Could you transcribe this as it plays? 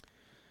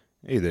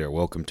Hey there,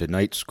 welcome to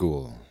night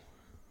school.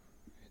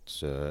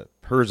 It's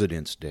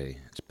President's Day.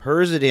 It's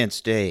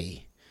President's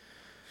Day,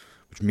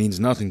 which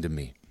means nothing to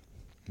me.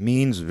 It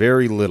means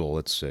very little,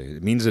 let's say.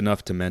 It means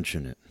enough to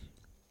mention it.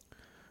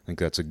 I think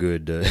that's a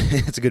good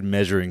it's a good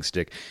measuring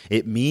stick.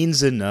 It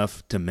means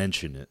enough to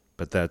mention it,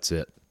 but that's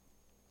it.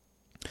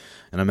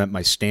 And I'm at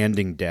my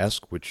standing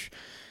desk, which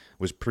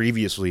was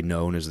previously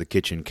known as the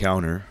kitchen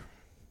counter.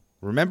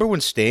 Remember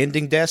when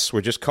standing desks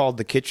were just called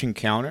the kitchen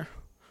counter?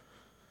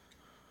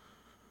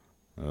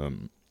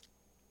 I'm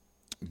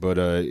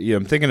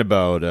thinking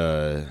about,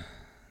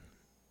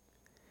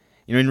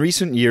 in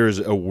recent years,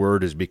 a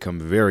word has become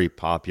very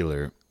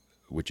popular,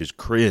 which is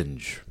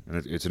cringe.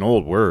 And it's an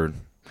old word.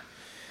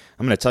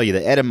 I'm going to tell you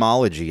the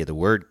etymology of the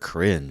word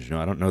cringe.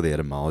 No, I don't know the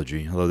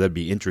etymology, although that'd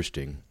be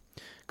interesting.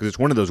 Because it's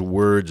one of those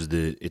words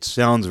that it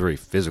sounds very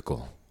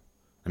physical.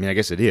 I mean, I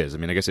guess it is.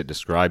 I guess it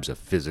describes a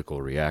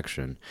physical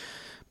reaction.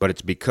 But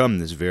it's become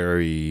this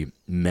very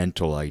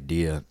mental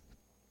idea.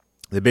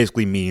 That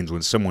basically means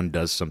when someone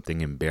does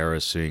something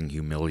embarrassing,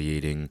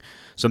 humiliating,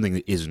 something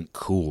that isn't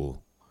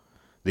cool,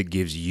 that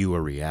gives you a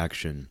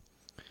reaction.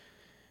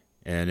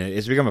 And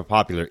it's become a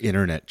popular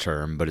internet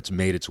term, but it's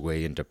made its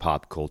way into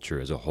pop culture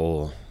as a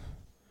whole,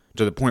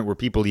 to the point where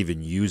people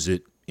even use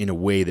it in a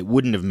way that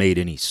wouldn't have made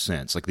any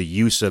sense. Like the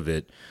use of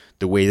it,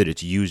 the way that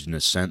it's used in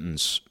a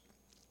sentence,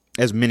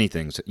 as many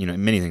things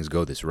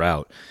go this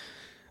route.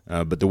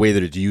 But the way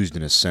that it's used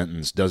in a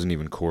sentence doesn't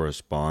even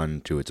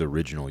correspond to its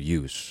original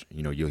use.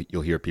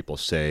 You'll hear people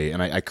say,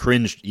 and I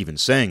cringed even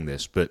saying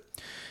this, but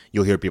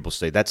you'll hear people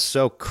say, "That's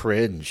so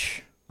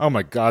cringe. Oh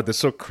my God, that's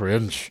so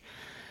cringe."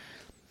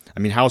 I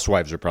mean,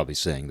 housewives are probably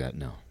saying that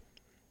now.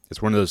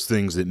 It's one of those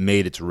things that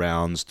made its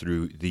rounds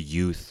through the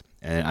youth,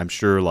 and I'm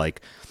sure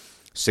like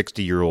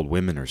 60-year-old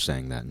women are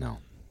saying that now.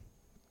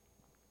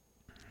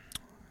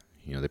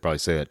 They probably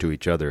say that to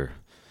each other.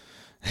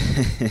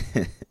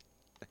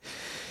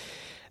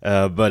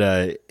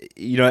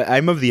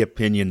 I'm of the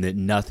opinion that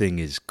nothing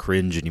is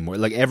cringe anymore.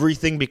 Like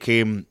everything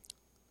became,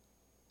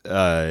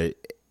 and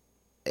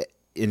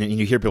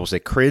you hear people say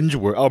cringe.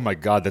 Oh my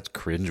God, that's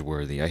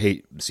cringe-worthy. I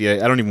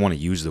don't even want to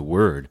use the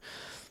word.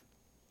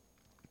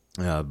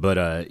 I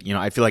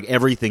feel like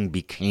everything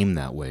became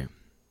that way.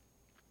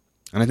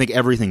 And I think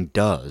everything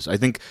does. I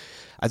think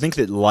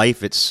that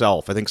life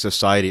itself, I think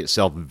society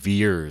itself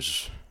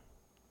veers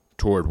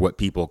toward what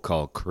people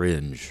call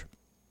cringe.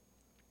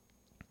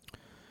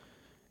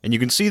 And you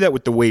can see that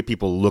with the way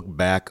people look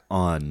back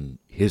on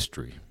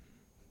history.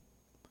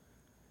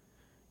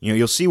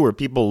 You'll see where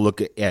people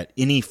look at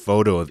any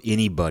photo of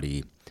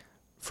anybody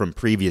from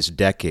previous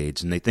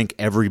decades and they think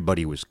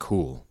everybody was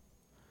cool.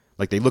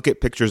 Like they look at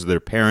pictures of their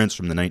parents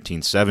from the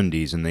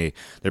 1970s and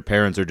their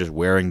parents are just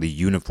wearing the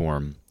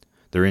uniform.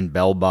 They're in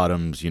bell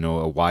bottoms,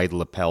 a wide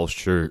lapel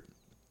shirt.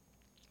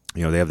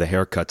 They have the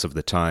haircuts of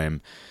the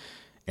time.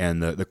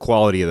 And the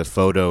quality of the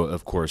photo,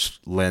 of course,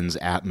 lends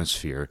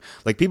atmosphere.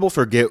 Like people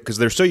forget, because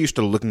they're so used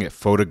to looking at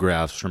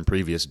photographs from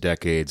previous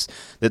decades,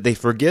 that they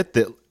forget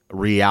that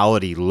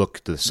reality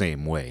looked the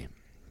same way.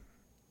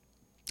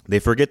 They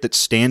forget that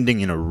standing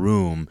in a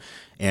room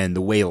and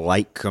the way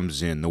light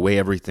comes in, the way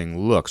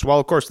everything looks, while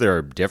of course there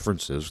are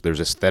differences, there's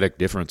aesthetic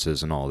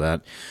differences and all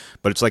that,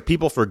 but it's like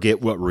people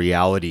forget what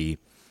reality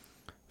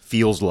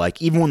feels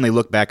like, even when they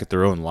look back at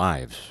their own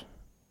lives.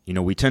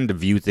 We tend to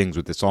view things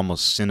with this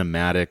almost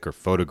cinematic or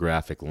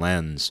photographic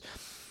lens,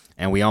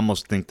 and we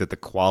almost think that the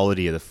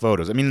quality of the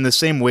photos, in the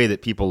same way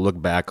that people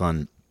look back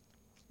on,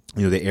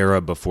 the era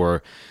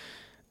before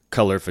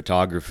color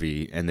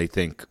photography, and they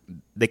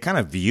kind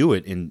of view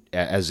it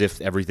as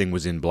if everything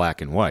was in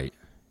black and white.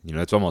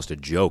 It's almost a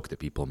joke that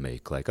people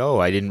make, like, "Oh,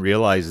 I didn't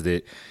realize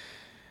that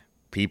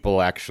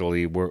people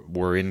actually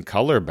were in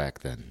color back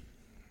then."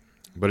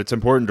 But it's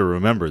important to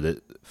remember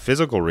that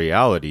physical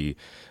reality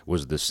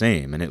was the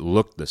same, and it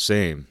looked the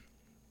same.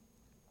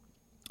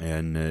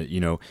 And,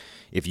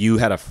 if you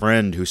had a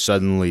friend who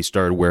suddenly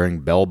started wearing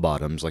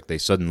bell-bottoms, like they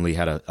suddenly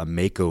had a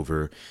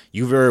makeover,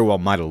 you very well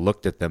might have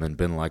looked at them and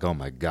been like, "Oh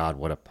my God,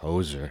 what a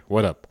poser.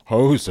 What a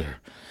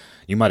poser."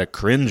 You might have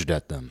cringed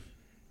at them.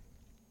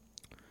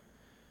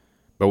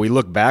 But we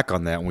look back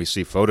on that and we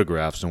see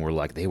photographs and we're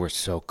like, they were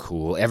so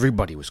cool.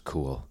 Everybody was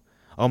cool.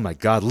 Oh my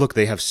God, look,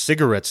 they have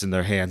cigarettes in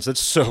their hands.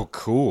 That's so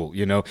cool,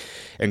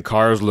 and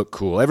cars look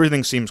cool.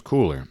 Everything seems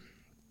cooler.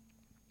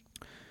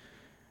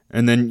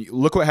 And then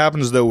look what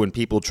happens, though, when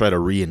people try to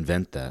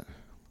reinvent that.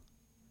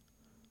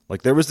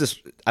 Like there was this,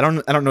 I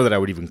don't know that I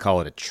would even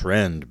call it a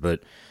trend,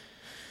 but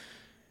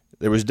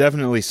there was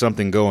definitely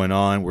something going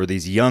on where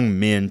these young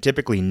men,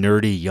 typically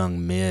nerdy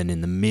young men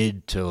in the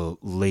mid to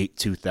late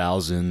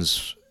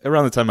 2000s,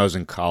 around the time I was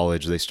in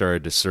college, they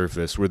started to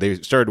surface, where they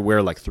started to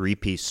wear like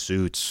three-piece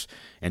suits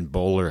and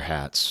bowler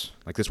hats.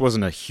 Like this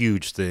wasn't a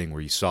huge thing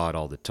where you saw it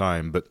all the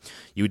time, but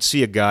you would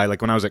see a guy, like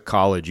when I was at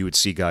college, you would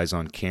see guys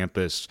on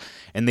campus,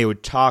 and they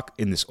would talk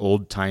in this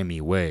old-timey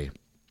way.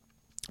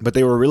 But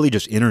they were really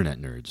just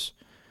internet nerds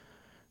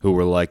who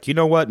were like, "You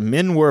know what,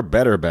 men were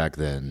better back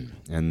then,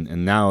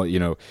 and now,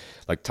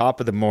 like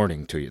top of the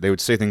morning to you." They would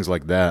say things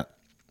like that.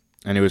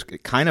 And it was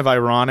kind of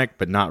ironic,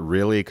 but not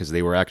really, because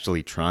they were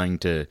actually trying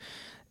to.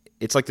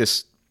 It's like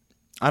this.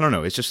 I don't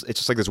know. It's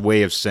just like this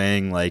way of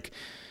saying, like,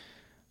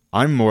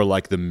 I'm more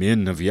like the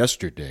men of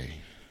yesterday.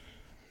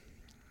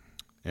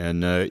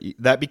 And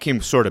that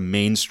became sort of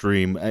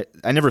mainstream.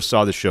 I never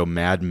saw the show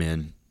Mad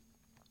Men,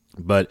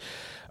 but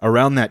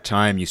around that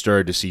time, you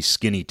started to see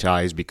skinny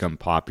ties become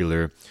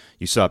popular.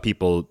 You saw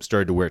people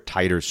started to wear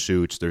tighter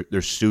suits.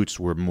 Their suits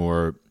were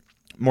more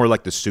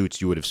like the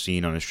suits you would have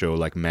seen on a show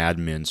like Mad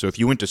Men. So if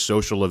you went to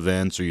social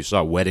events or you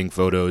saw wedding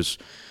photos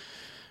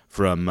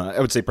from, I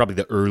would say probably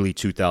the early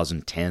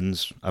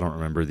 2010s. I don't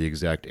remember the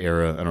exact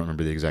era. I don't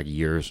remember the exact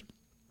years.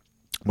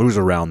 But it was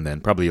around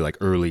then, probably like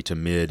early to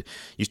mid.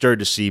 You started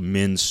to see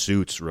men's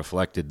suits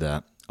reflected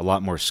that. A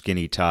lot more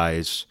skinny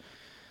ties,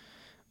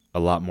 a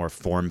lot more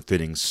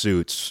form-fitting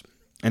suits.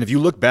 And if you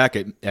look back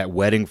at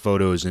wedding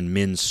photos in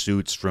men's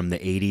suits from the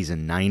 80s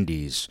and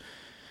 90s,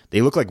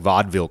 they look like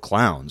vaudeville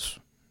clowns.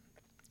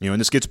 You know, and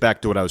this gets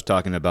back to what I was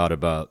talking about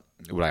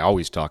what I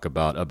always talk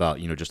about,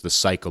 you know, just the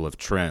cycle of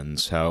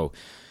trends, how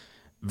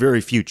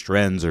very few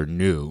trends are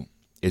new.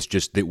 It's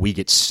just that we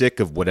get sick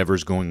of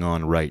whatever's going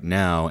on right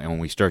now, and when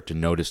we start to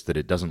notice that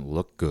it doesn't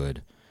look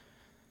good,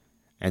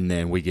 and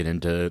then we get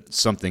into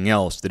something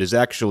else that is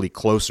actually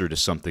closer to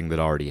something that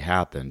already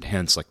happened,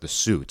 hence like the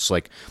suits.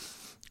 Like,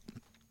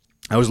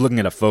 I was looking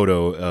at a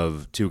photo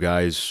of two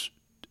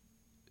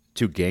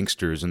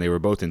gangsters, and they were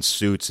both in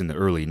suits in the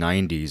early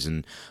 90s,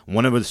 and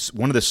one of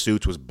the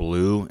suits was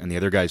blue, and the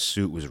other guy's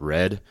suit was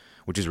red,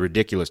 which is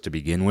ridiculous to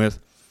begin with.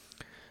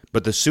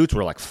 But the suits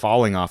were like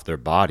falling off their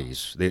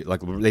bodies. They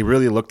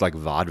really looked like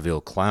vaudeville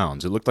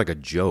clowns. It looked like a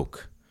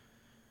joke.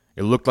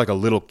 It looked like a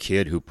little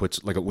kid who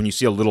puts when you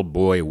see a little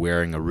boy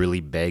wearing a really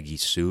baggy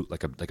suit,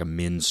 like a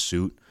men's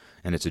suit,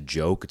 and it's a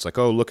joke. It's like,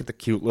 oh, look at the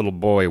cute little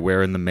boy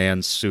wearing the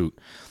man's suit,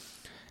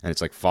 and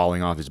it's like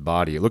falling off his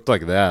body. It looked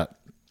like that.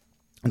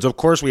 And so of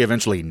course we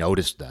eventually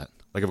noticed that.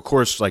 Like, of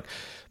course, like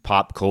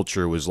pop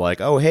culture was like,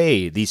 oh,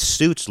 hey, these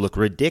suits look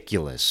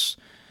ridiculous.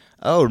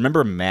 Oh,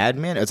 remember Mad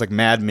Men? It's like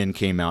Mad Men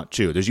came out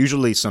too. There's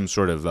usually some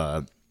sort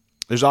of,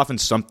 there's often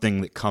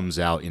something that comes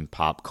out in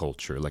pop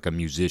culture, like a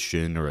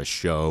musician or a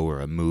show or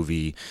a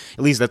movie.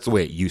 At least that's the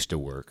way it used to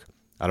work.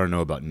 I don't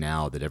know about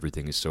now that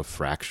everything is so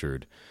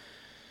fractured.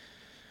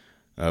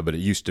 But it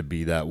used to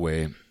be that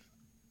way,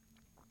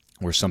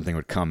 where something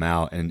would come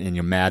out. And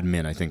your Mad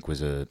Men, I think,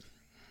 was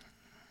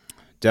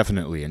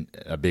definitely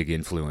a big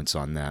influence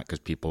on that, because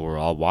people were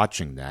all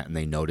watching that, and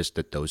they noticed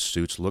that those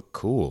suits look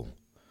cool.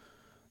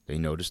 They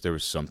noticed there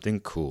was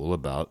something cool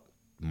about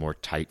more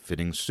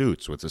tight-fitting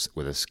suits with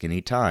a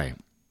skinny tie.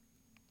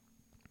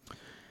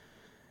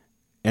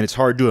 And it's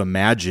hard to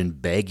imagine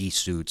baggy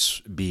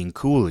suits being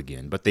cool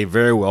again, but they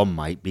very well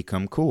might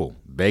become cool.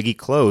 Baggy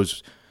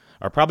clothes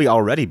are probably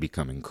already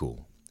becoming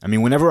cool. I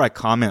mean, whenever I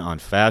comment on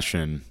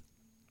fashion,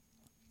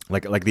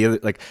 like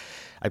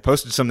I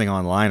posted something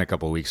online a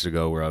couple of weeks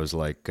ago where I was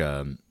like,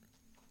 I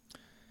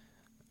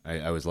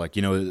was like,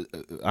 you know,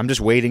 I'm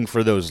just waiting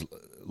for those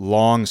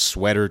long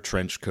sweater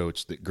trench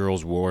coats that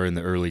girls wore in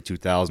the early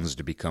 2000s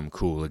to become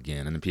cool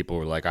again. And then people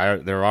were like,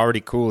 they're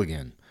already cool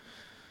again.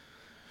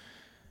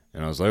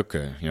 And I was like,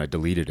 okay. You know, I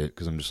deleted it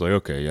because I'm just like,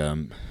 okay,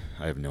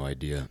 I have no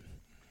idea.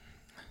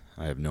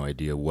 I have no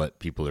idea what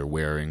people are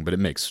wearing, but it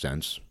makes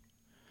sense.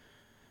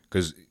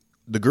 Because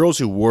the girls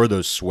who wore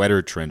those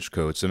sweater trench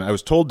coats, and I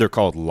was told they're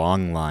called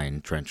long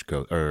line trench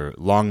coat or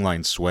long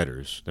line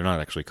sweaters. They're not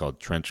actually called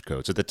trench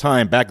coats. At the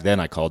time, back then,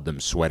 I called them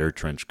sweater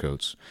trench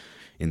coats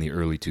in the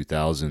early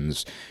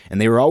 2000s. And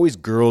they were always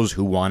girls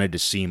who wanted to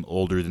seem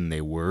older than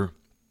they were.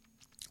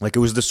 Like, it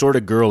was the sort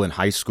of girl in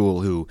high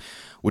school who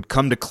would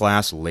come to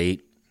class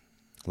late.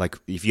 Like,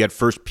 if you had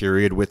first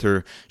period with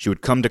her, she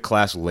would come to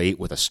class late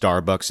with a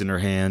Starbucks in her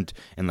hand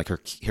and like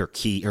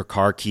her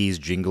car keys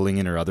jingling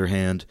in her other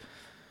hand.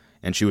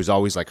 And she was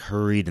always like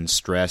hurried and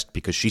stressed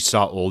because she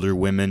saw older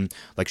women.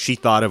 Like, she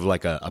thought of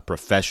like a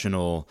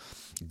professional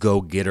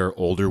go-getter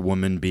older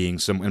woman being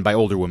and by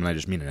older woman I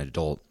just mean an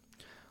adult,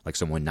 like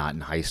someone not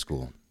in high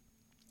school.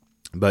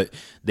 But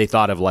they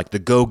thought of like the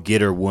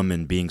go-getter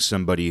woman being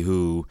somebody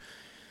who,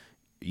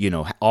 you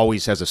know,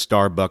 always has a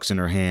Starbucks in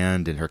her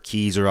hand and her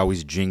keys are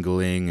always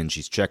jingling and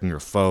she's checking her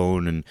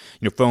phone. And,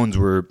 you know, phones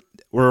were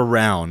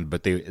around,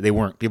 but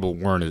people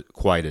weren't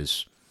quite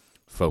as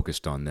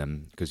focused on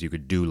them because you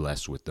could do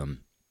less with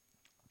them.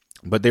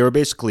 But they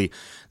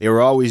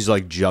were always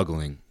like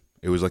juggling.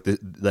 It was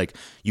like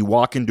you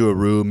walk into a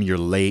room, you're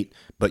late,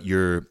 but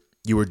you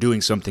were doing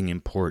something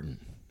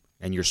important.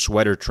 And your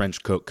sweater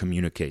trench coat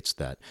communicates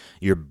that.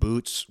 Your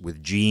boots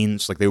with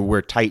jeans, like they would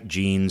wear tight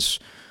jeans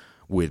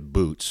with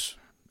boots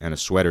and a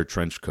sweater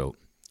trench coat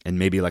and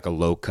maybe like a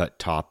low-cut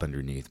top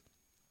underneath.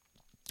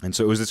 And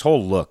so it was this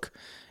whole look.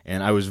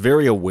 And I was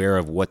very aware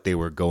of what they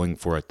were going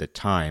for at the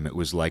time. It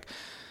was like,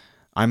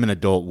 I'm an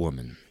adult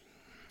woman.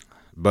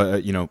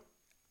 But, you know,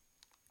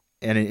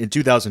 and in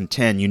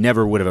 2010, you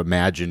never would have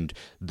imagined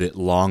that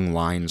long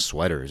line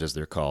sweaters, as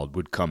they're called,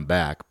 would come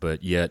back.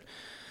 But yet,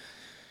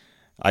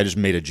 I just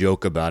made a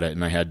joke about it,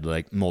 and I had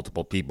like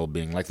multiple people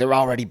being like, they're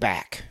already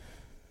back.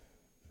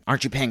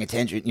 Aren't you paying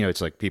attention? You know,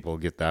 it's like people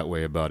get that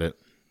way about it.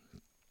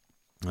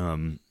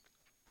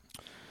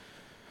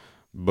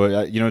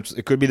 But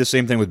it could be the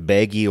same thing with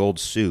baggy old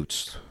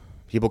suits.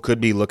 People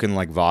could be looking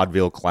like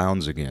vaudeville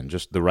clowns again.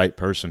 Just the right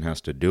person has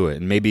to do it.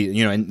 And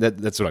maybe, and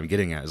that's what I'm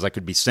getting at, is I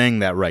could be saying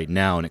that right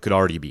now, and it could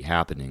already be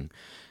happening.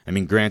 I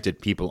mean,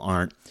 granted, people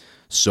aren't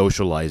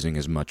socializing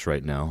as much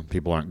right now.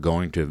 People aren't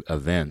going to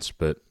events,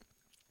 but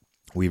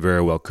we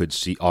very well could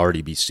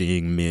already be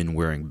seeing men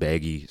wearing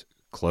baggy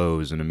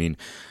clothes. And I mean,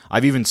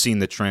 I've even seen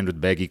the trend with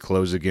baggy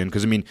clothes again,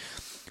 because I mean,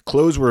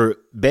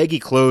 baggy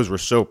clothes were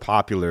so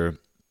popular,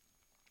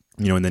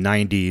 in the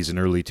 90s and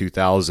early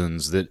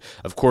 2000s, that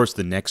of course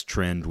the next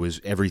trend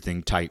was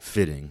everything tight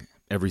fitting,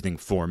 everything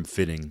form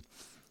fitting,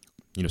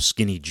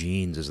 skinny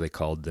jeans as they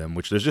called them,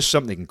 which there's just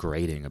something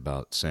grating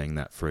about saying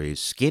that phrase,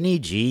 skinny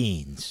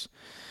jeans.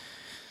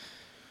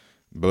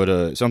 But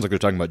it sounds like they're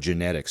talking about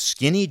genetics.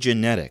 Skinny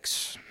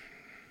genetics.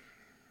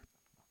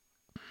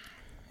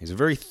 He's a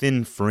very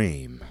thin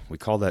frame. We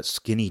call that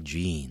skinny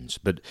jeans.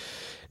 But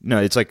no,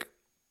 it's like,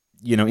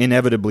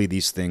 inevitably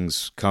these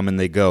things come and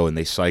they go and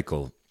they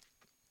cycle.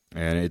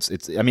 And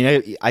it's. I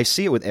mean, I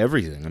see it with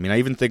everything. I mean, I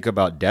even think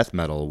about death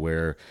metal,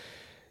 where,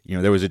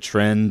 there was a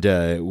trend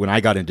when I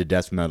got into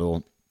death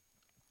metal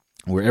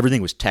where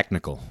everything was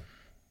technical.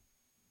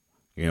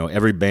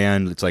 Every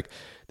band, it's like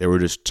there were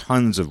just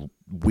tons of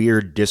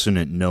weird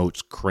dissonant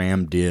notes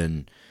crammed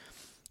in.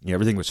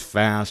 Everything was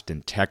fast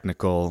and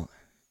technical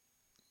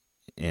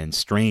and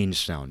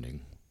strange sounding.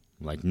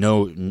 Like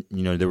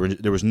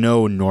there was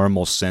no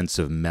normal sense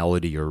of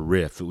melody or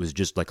riff. It was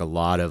just like a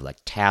lot of like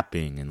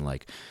tapping and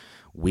like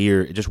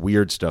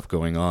weird stuff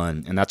going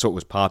on, and that's what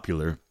was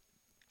popular.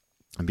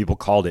 And people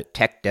called it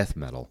tech death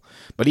metal.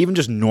 But even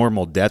just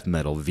normal death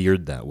metal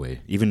veered that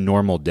way. Even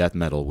normal death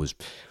metal was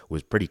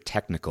pretty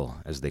technical,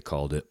 as they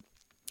called it.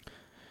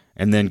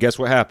 And then guess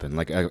what happened?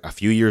 Like a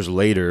few years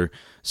later,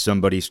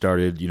 somebody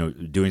started,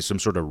 doing some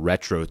sort of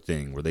retro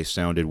thing where they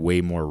sounded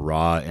way more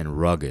raw and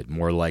rugged,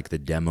 more like the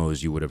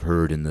demos you would have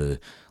heard in the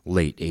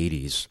late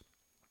 80s.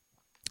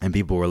 And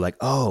people were like,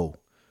 oh,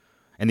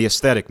 and the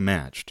aesthetic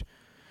matched.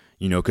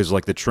 Because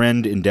like the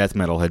trend in death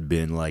metal had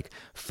been like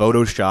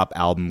Photoshop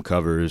album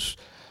covers,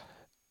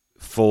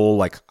 full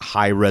like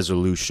high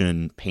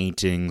resolution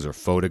paintings or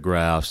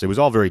photographs. It was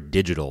all very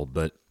digital,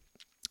 but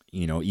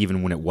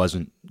even when it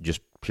wasn't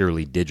just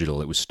purely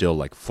digital, it was still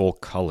like full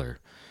color.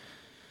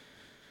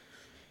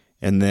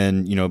 And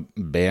then,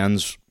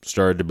 bands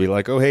started to be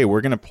like, oh, hey, we're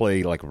going to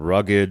play like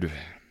rugged,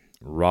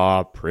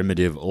 raw,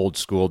 primitive, old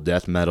school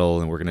death metal,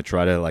 and we're going to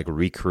try to like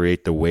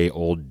recreate the way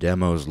old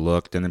demos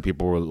looked. And then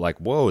people were like,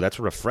 whoa, that's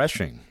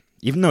refreshing.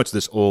 Even though it's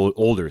this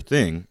older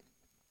thing,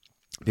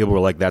 people were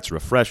like, that's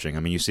refreshing. I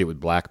mean, you see it with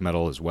black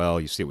metal as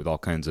well. You see it with all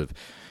kinds of,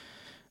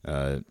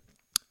 all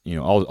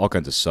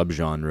kinds of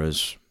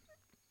subgenres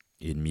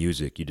in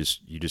music. You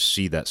just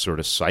see that sort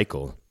of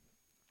cycle.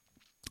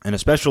 And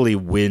especially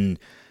when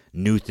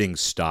new things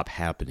stop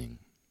happening.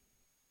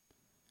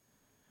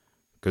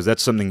 Because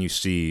that's something you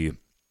see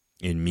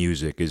in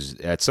music, is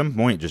at some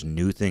point just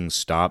new things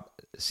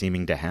stop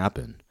seeming to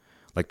happen.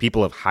 Like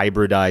people have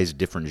hybridized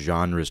different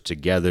genres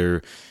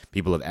together.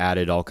 People have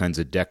added all kinds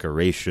of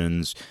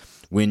decorations.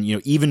 When,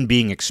 even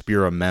being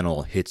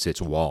experimental hits its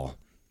wall.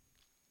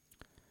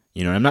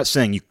 I'm not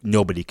saying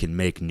nobody can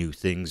make new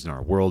things in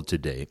our world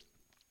today,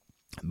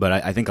 but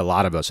I think a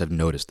lot of us have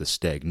noticed the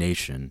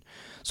stagnation.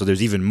 So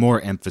there's even more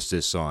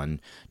emphasis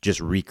on just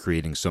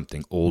recreating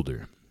something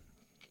older.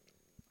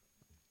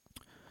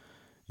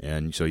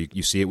 And so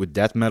you see it with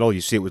death metal, you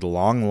see it with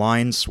long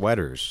line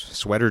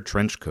sweater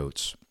trench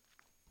coats.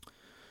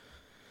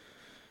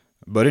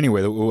 But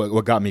anyway,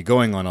 what got me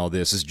going on all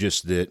this is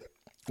just that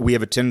we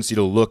have a tendency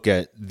to look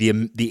at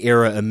the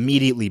era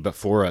immediately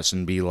before us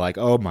and be like,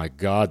 oh my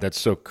God, that's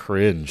so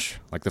cringe.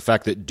 Like the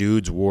fact that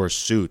dudes wore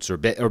suits or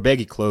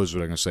baggy clothes,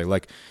 what I'm going to say.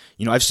 Like,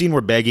 I've seen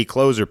where baggy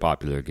clothes are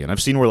popular again.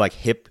 I've seen where like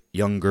hip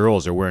young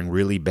girls are wearing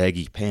really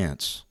baggy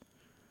pants.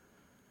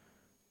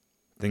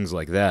 Things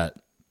like that.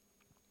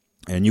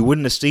 And you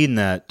wouldn't have seen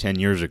that 10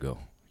 years ago.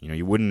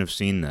 You wouldn't have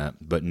seen that.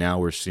 But now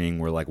we're seeing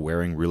we're like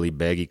wearing really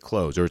baggy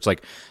clothes. Or it's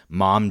like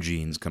mom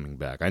jeans coming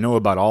back. I know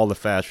about all the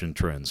fashion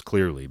trends,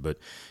 clearly. But,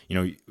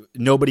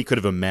 nobody could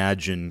have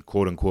imagined,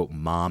 quote unquote,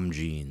 mom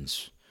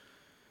jeans.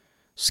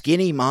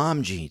 Skinny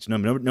mom jeans.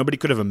 Nobody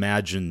could have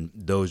imagined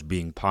those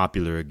being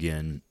popular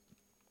again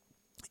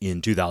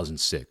in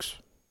 2006.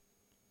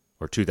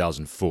 Or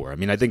 2004. I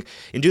mean, I think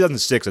in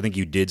 2006, I think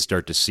you did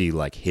start to see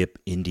like hip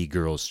indie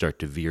girls start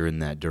to veer in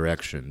that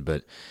direction.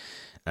 But,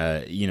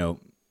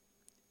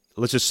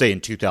 let's just say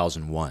in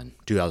 2001,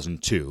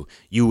 2002,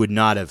 you would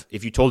not have,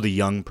 if you told a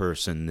young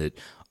person that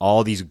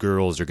all these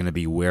girls are going to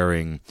be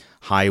wearing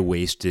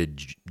high-waisted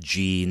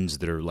jeans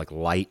that are like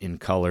light in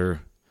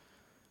color,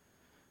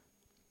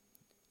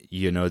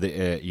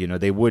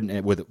 they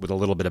wouldn't, with a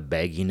little bit of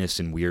bagginess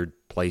in weird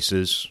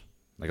places,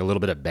 like a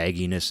little bit of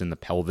bagginess in the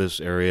pelvis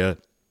area,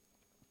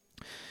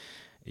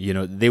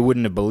 they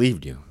wouldn't have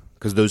believed you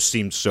because those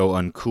seemed so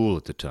uncool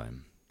at the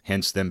time.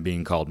 Hence them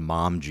being called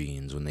mom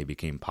jeans when they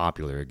became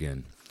popular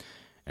again.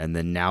 And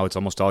then now it's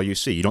almost all you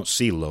see. You don't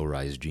see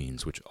low-rise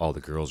jeans, which all the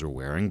girls are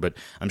wearing, but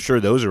I'm sure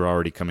those are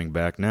already coming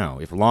back now.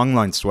 If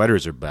long-line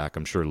sweaters are back,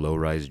 I'm sure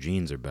low-rise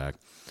jeans are back.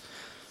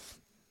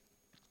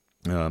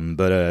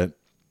 But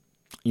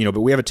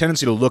we have a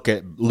tendency to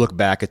look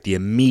back at the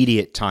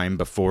immediate time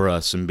before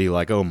us and be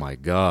like, "Oh my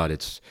God,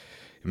 it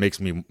makes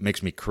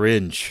me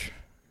cringe.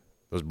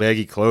 Those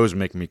baggy clothes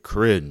make me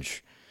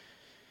cringe."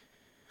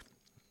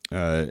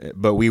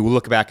 But we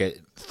look back at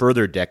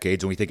further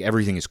decades and we think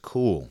everything is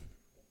cool.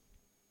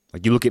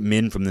 Like you look at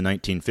men from the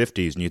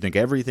 1950s and you think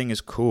everything is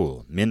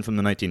cool. Men from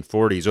the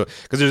 1940s,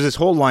 because there's this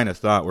whole line of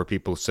thought where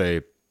people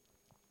say,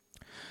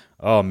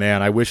 "Oh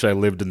man, I wish I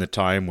lived in the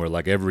time where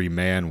like every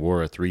man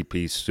wore a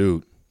 3-piece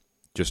suit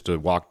just to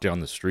walk down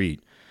the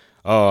street.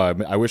 Oh,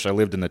 I wish I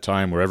lived in the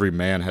time where every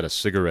man had a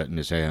cigarette in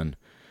his hand."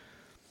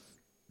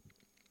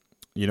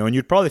 And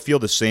you'd probably feel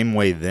the same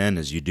way then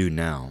as you do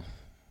now.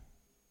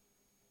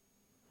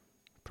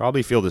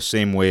 Probably feel the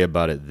same way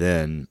about it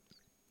then.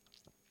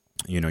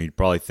 You'd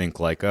probably think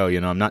like, "Oh,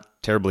 I'm not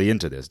terribly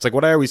into this." It's like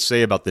what I always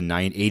say about the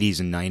 80s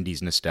and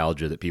 90s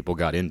nostalgia that people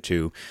got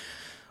into,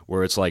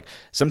 where it's like,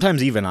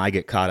 sometimes even I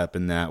get caught up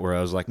in that, where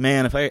I was like,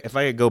 man, if I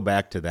could go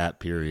back to that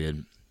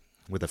period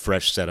with a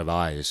fresh set of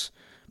eyes,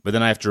 but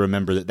then I have to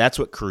remember that that's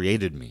what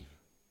created me.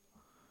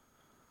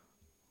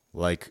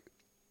 Like,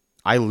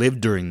 I lived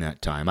during that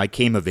time. I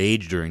came of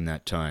age during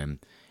that time,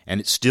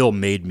 and it still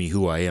made me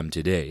who I am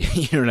today.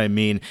 You know what I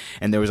mean?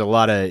 And there was a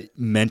lot of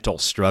mental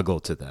struggle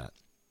to that.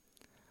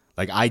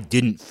 Like, I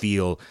didn't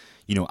feel,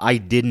 I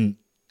didn't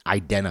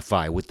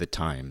identify with the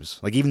times.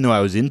 Like, even though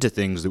I was into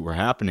things that were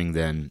happening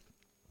then,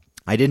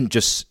 I didn't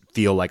just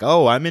feel like,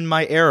 oh, I'm in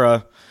my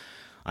era,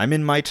 I'm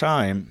in my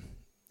time.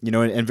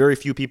 And very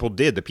few people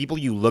did. The people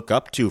you look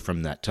up to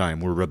from that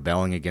time were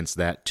rebelling against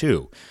that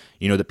too.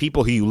 The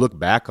people who you look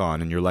back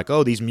on and you're like,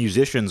 oh, these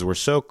musicians were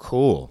so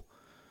cool.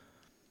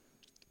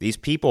 These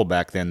people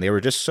back then, they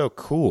were just so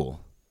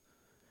cool.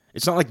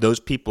 It's not like those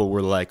people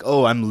were like,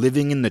 oh, I'm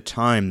living in the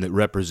time that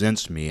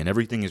represents me and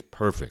everything is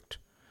perfect.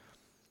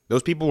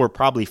 Those people were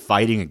probably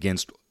fighting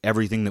against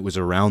everything that was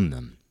around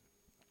them.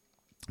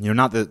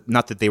 Not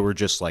that they were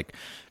just like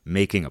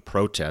making a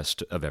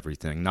protest of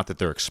everything, not that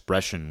their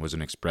expression was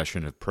an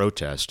expression of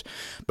protest,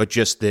 but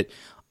just that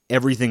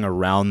everything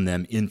around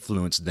them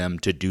influenced them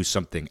to do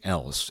something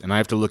else. And I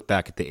have to look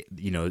back at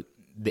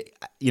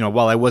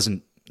while I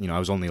wasn't, I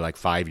was only like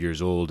 5 years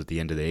old at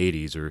the end of the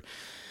 80s, or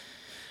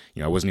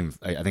I wasn't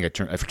even, I think I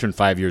turned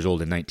 5 years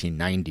old in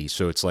 1990,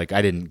 so it's like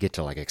I didn't get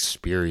to like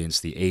experience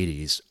the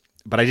 80s,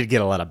 but I did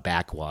get a lot of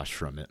backwash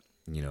from it.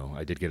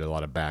 I did get a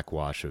lot of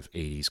backwash of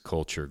 80s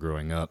culture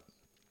growing up.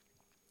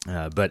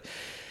 But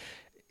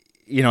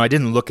I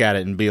didn't look at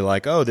it and be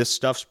like, oh, this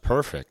stuff's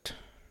perfect.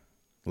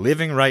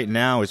 Living right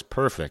now is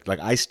perfect. Like,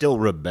 I still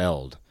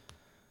rebelled.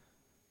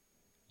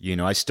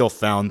 I still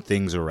found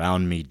things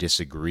around me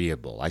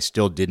disagreeable. I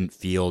still didn't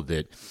feel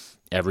that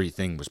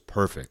everything was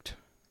perfect.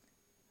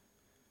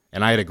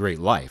 And I had a great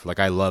life. Like,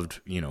 I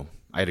loved,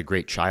 I had a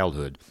great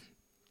childhood.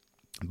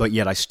 But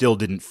yet I still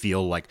didn't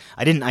feel like,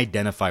 I didn't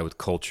identify with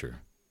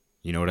culture.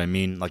 You know what I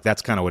mean? Like,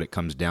 that's kind of what it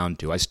comes down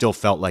to. I still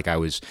felt like I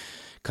was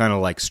kind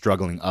of like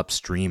struggling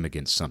upstream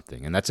against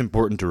something. And that's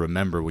important to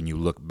remember when you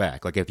look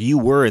back. Like, if you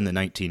were in the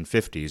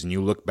 1950s and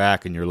you look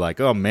back and you're like,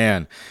 oh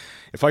man,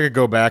 if I could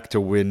go back to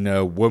when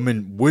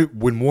women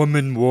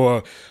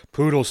wore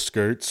poodle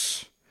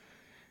skirts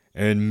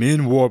and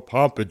men wore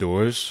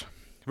pompadours.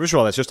 First of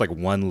all, that's just like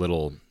one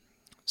little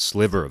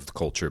sliver of the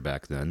culture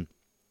back then.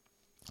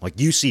 Like,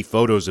 you see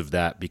photos of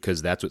that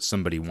because that's what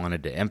somebody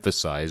wanted to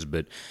emphasize,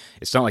 but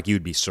it's not like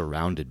you'd be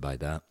surrounded by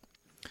that.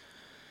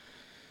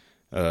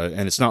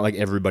 And it's not like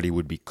everybody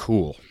would be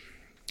cool.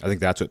 I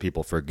think that's what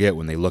people forget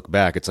when they look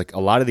back. It's like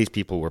a lot of these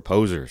people were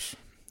posers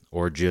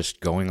or just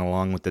going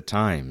along with the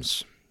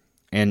times.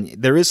 And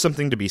there is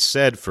something to be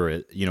said for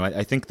it.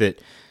 I think that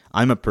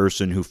I'm a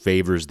person who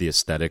favors the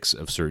aesthetics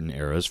of certain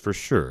eras for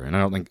sure. And I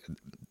don't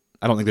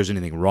think there's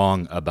anything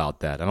wrong about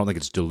that. I don't think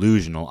it's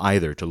delusional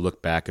either to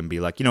look back and be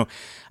like,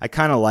 I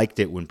kind of liked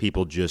it when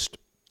people just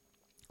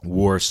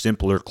wore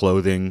simpler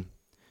clothing,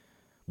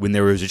 when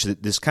there was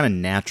just this kind of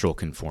natural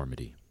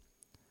conformity.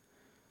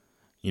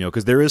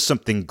 Because there is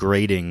something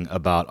grating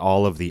about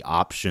all of the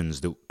options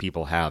that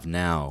people have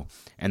now,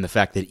 and the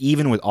fact that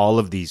even with all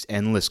of these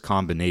endless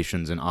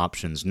combinations and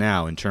options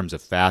now in terms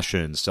of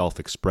fashion,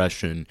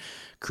 self-expression,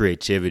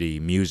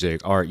 creativity,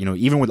 music, art,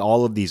 even with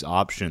all of these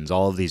options,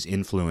 all of these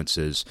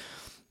influences,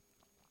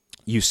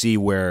 you see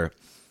where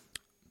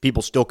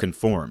people still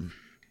conform.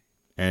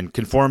 And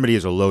conformity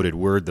is a loaded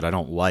word that I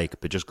don't like,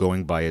 but just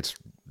going by its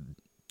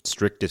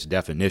strictest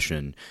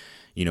definition,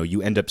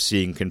 you end up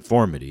seeing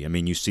conformity. I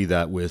mean, you see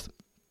that with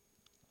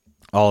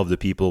all of the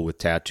people with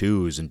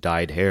tattoos and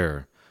dyed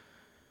hair,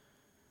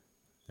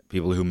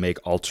 people who make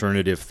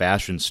alternative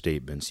fashion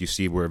statements. You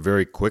see where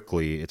very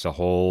quickly there's a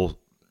whole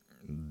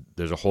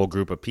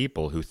group of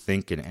people who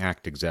think and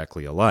act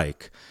exactly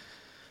alike.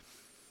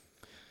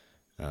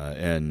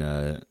 Then,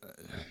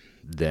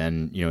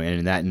 and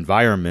in that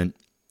environment,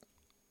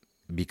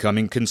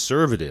 becoming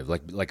conservative,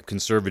 like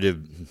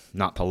conservative,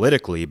 not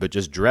politically, but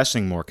just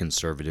dressing more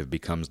conservative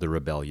becomes the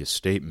rebellious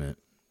statement.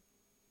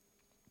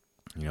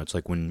 You know, it's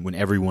like when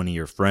every one of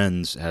your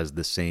friends has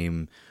the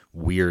same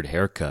weird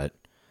haircut,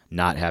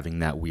 not having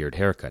that weird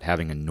haircut,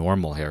 having a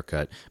normal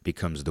haircut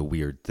becomes the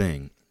weird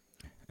thing.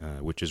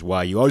 Which is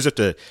why you always have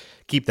to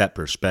keep that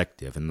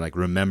perspective and like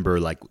remember,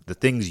 like the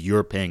things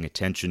you're paying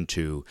attention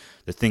to,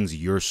 the things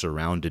you're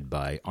surrounded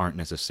by aren't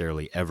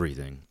necessarily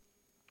everything.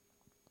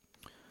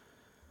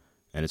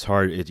 And it's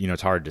hard,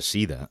 it's hard to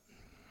see that.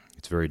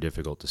 It's very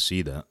difficult to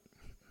see that.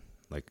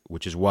 Like,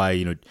 which is why,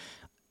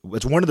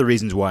 it's one of the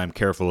reasons why I'm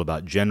careful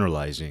about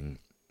generalizing.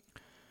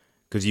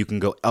 Because you can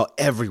go, oh,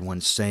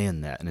 everyone's saying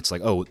that. And it's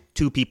like, oh,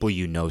 2 people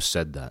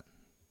said that.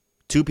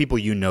 2 people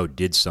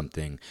did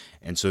something.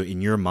 And so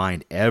in your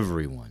mind,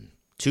 everyone.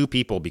 2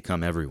 people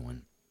become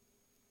everyone.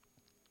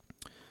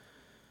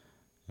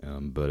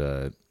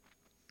 But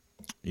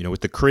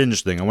with the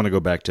cringe thing, I want to go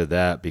back to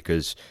that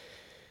because,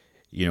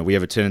 we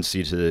have a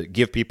tendency to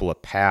give people a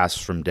pass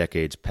from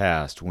decades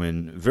past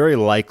when very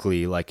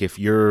likely, like if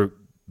your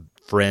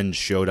friend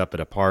showed up at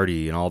a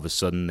party and all of a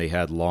sudden they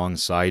had long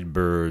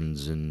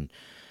sideburns and,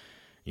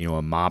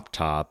 a mop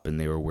top and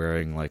they were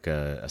wearing like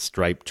a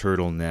striped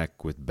turtleneck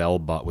with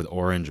with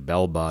orange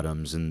bell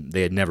bottoms and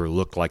they had never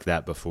looked like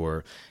that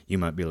before, you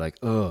might be like,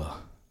 oh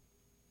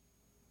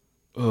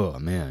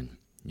man,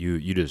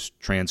 you just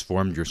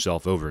transformed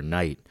yourself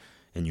overnight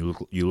and you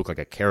look like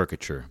a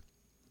caricature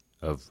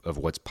of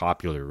what's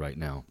popular right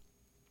now.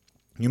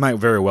 You might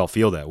very well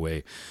feel that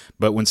way,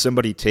 but when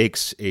somebody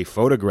takes a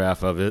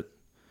photograph of it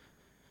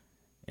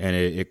and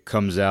it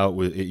comes out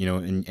with,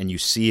 and you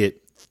see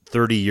it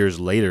 30 years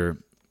later,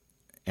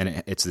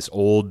 and it's this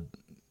old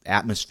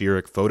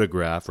atmospheric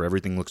photograph where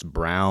everything looks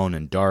brown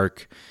and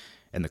dark,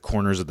 and the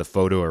corners of the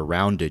photo are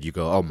rounded, you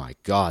go, oh my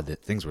God,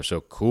 that things were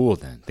so cool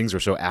then. Things were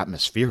so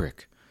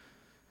atmospheric.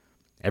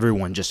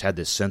 Everyone just had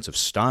this sense of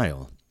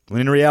style.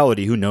 When in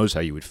reality, who knows how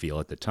you would feel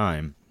at the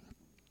time?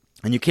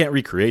 And you can't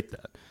recreate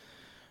that.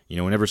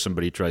 Whenever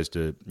somebody tries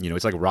to,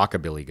 it's like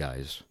rockabilly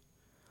guys.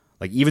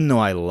 Like, even though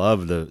I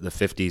love the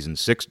 50s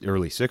and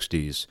early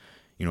 60s,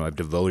 I've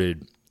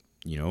devoted,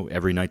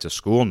 every night's a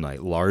school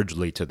night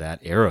largely to that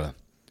era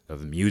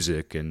of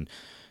music and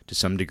to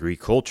some degree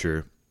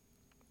culture.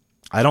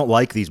 I don't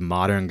like these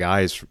modern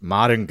guys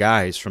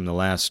from the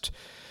last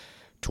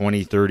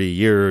 20, 30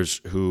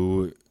 years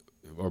who,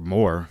 or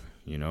more,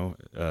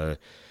 I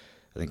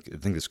think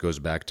this goes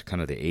back to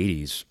kind of the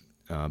 80s,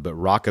 but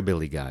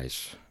rockabilly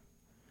guys.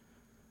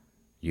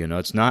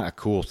 It's not a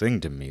cool thing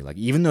to me. Like,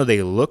 even though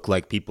they look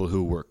like people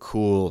who were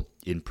cool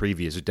in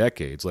previous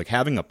decades, like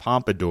having a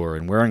pompadour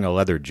and wearing a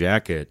leather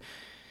jacket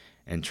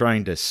and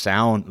trying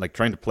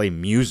to play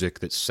music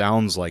that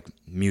sounds like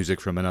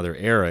music from another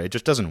era, it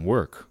just doesn't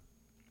work.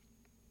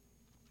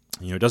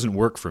 It doesn't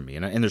work for me.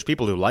 And there's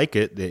people who like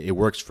it, it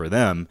works for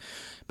them.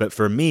 But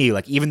for me,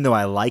 like, even though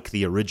I like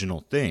the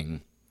original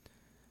thing,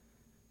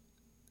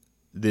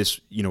 this,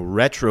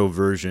 retro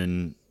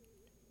version,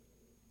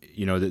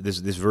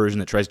 this version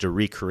that tries to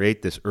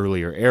recreate this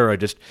earlier era,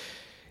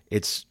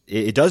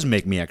 it does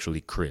make me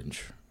actually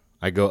cringe.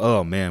 I go,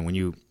 oh man, when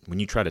you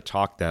try to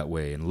talk that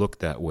way and look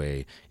that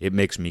way, it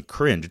makes me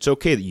cringe. It's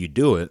okay that you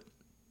do it,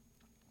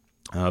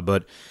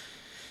 but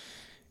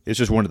it's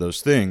just one of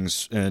those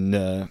things.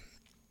 And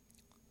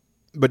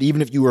but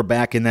even if you were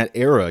back in that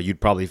era,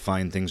 you'd probably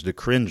find things to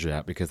cringe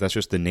at because that's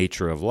just the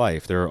nature of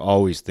life. There are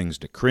always things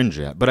to cringe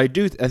at. But I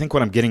think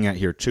what I'm getting at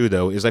here too,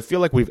 though, is I feel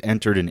like we've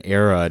entered an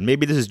era, and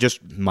maybe this is just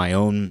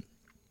maybe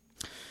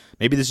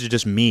this is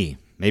just me.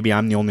 Maybe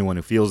I'm the only one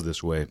who feels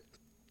this way.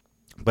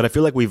 But I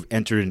feel like we've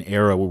entered an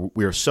era where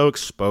we are so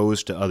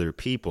exposed to other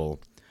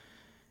people.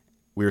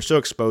 We are so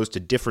exposed to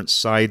different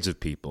sides of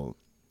people.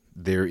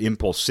 Their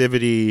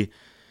impulsivity,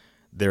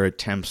 their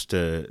attempts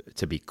to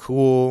be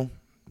cool,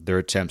 their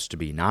attempts to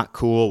be not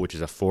cool, which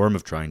is a form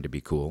of trying to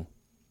be cool.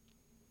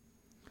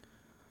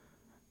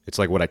 It's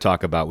like what I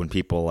talk about when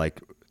people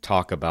like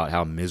talk about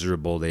how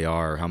miserable they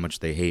are, or how much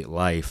they hate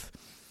life.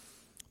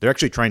 They're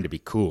actually trying to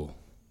be cool.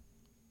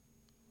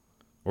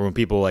 Or when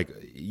people like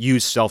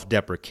use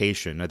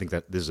self-deprecation, I think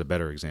that this is a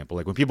better example.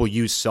 Like when people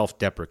use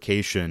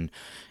self-deprecation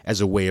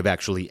as a way of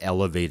actually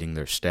elevating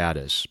their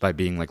status by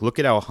being like, look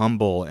at how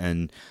humble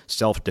and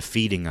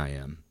self-defeating I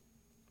am.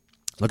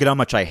 Look at how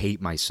much I hate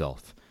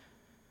myself.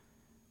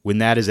 When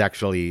that is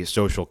actually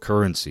social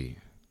currency.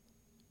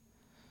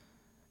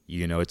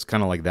 It's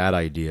kind of like that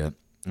idea.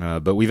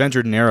 But we've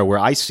entered an era where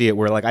I see it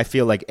where like I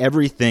feel like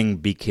everything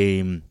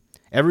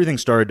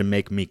started to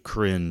make me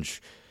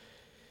cringe.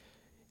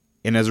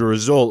 And as a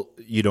result,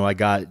 I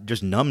got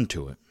just numb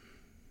to it.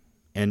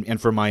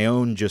 And for my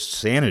own just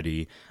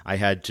sanity, I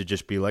had to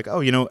just be like,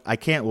 oh, I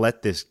can't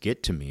let this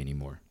get to me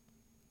anymore.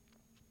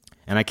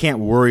 And I can't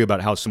worry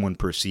about how someone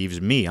perceives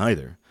me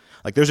either.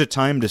 Like, there's a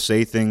time to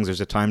say things,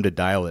 there's a time to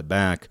dial it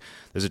back,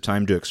 there's a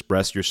time to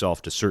express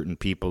yourself to certain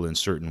people in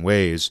certain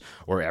ways,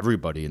 or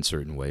everybody in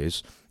certain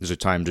ways. There's a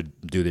time to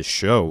do this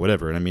show,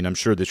 whatever. And I mean, I'm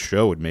sure this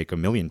show would make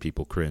 1 million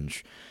people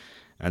cringe.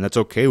 And that's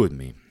okay with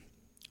me.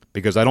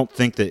 because I don't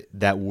think that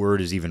that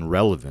word is even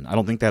relevant. I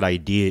don't think that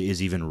idea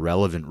is even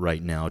relevant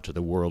right now to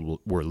the world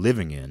we're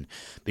living in,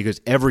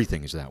 because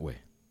everything is that way.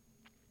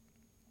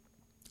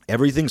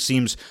 Everything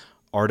seems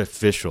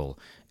artificial.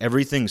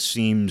 Everything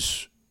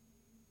seems,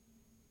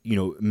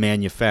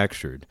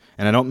 manufactured.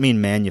 And I don't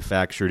mean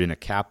manufactured in a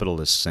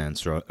capitalist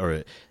sense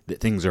or that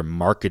things are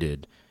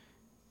marketed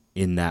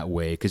in that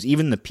way, because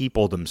even the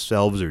people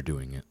themselves are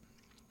doing it.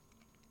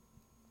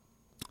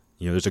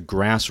 There's a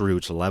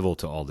grassroots level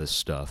to all this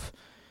stuff.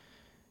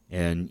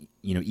 And,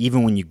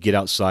 even when you get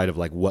outside of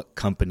like what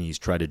companies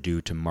try to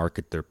do to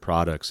market their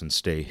products and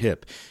stay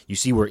hip, you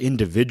see where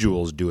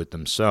individuals do it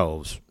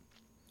themselves.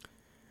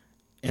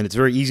 And it's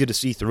very easy to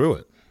see through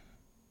it.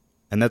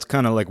 And that's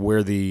kind of like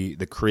where the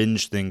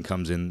cringe thing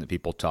comes in that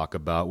people talk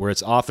about, where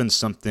it's often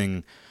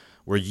something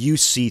where you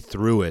see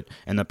through it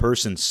and the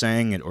person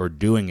saying it or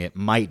doing it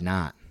might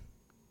not.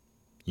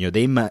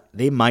 They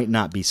might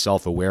not be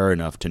self-aware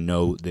enough to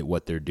know that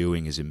what they're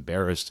doing is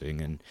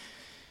embarrassing. And,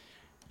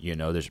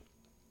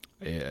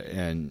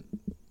 and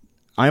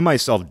I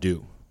myself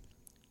do.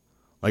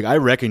 Like, I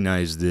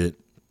recognize that,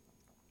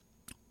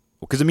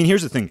 because,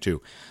 here's the thing,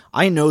 too.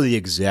 I know the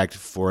exact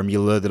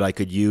formula that I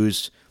could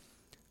use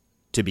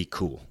to be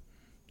cool.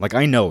 Like,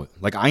 I know it.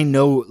 Like, I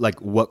know,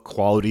 what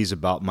qualities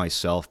about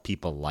myself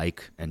people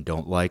like and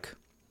don't like.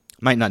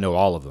 Might not know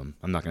all of them.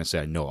 I'm not going to say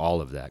I know all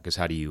of that, because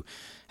how do you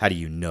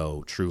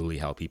know truly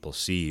how people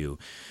see you?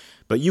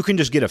 But you can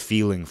just get a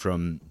feeling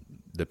from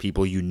the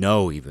people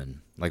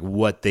even, like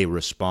what they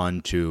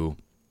respond to,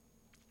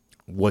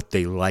 what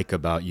they like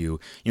about you.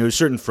 There's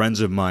certain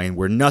friends of mine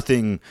where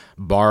nothing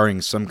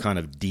barring some kind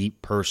of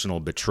deep personal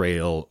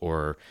betrayal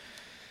or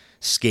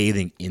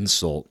scathing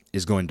insult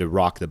is going to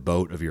rock the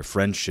boat of your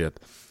friendship.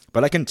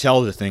 But I can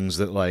tell the things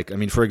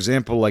that, for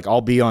example, I'll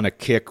be on a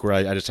kick where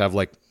I just have,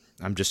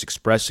 I'm just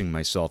expressing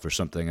myself or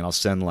something, and I'll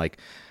send,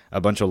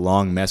 a bunch of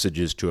long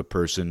messages to a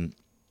person,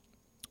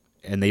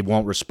 and they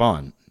won't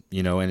respond,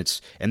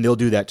 and they'll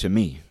do that to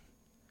me.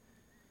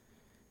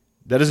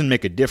 That doesn't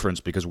make a difference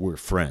because we're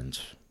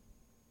friends,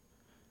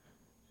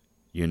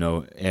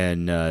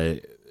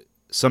 and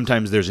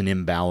sometimes there's an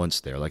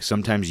imbalance there.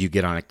 Sometimes you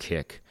get on a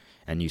kick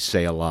and you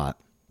say a lot.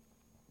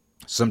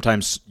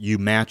 Sometimes you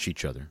match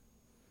each other.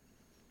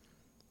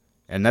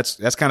 And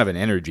that's kind of an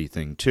energy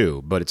thing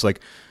too. But it's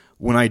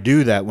when I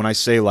do that, when I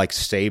say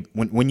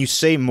when you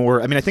say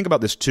more, I think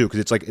about this too, because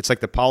it's like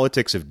the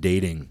politics of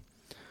dating.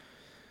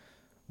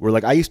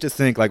 Where I used to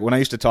think, when I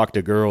used to talk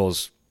to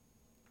girls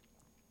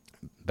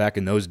back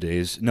in those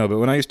days, but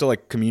when I used to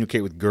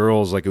communicate with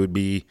girls, it would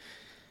be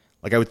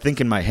I would think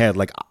in my head,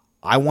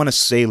 I want to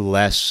say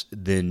less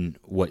than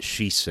what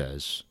she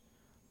says.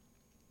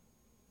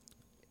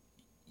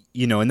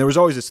 And there was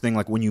always this thing,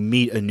 when you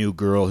meet a new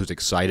girl who's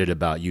excited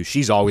about you,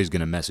 she's always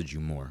going to message you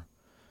more.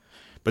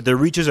 But there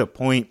reaches a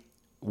point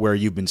where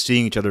you've been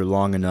seeing each other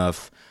long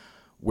enough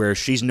where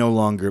she's no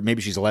longer,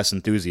 maybe she's less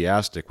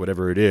enthusiastic,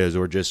 whatever it is,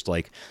 or just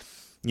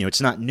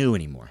it's not new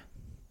anymore.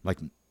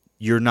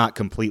 You're not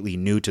completely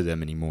new to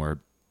them anymore.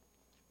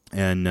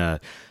 And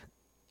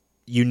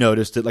you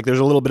notice that there's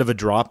a little bit of a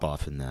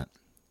drop-off in that.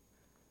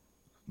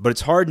 But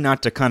it's hard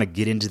not to kind of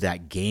get into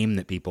that game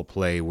that people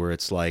play where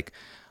it's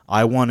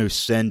I want to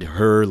send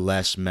her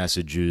less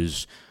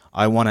messages.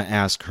 I want to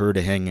ask her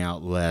to hang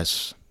out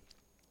less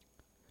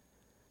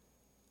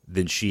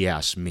than she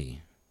asks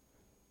me.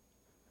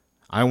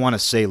 I want to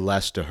say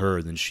less to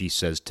her than she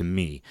says to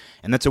me.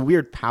 And that's a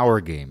weird power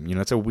game.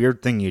 It's a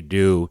weird thing you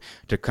do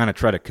to kind of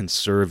try to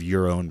conserve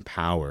your own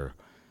power.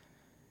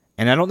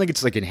 And I don't think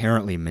it's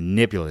inherently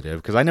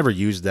manipulative, because I never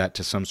used that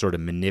to some sort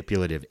of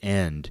manipulative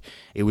end.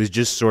 It was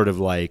just sort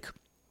of I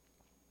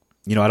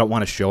don't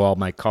want to show all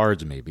my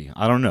cards, maybe.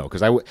 I don't know,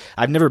 because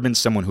I've never been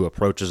someone who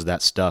approaches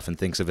that stuff and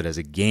thinks of it as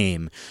a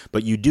game,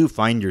 but you do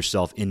find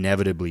yourself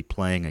inevitably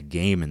playing a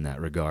game in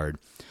that regard.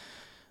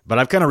 But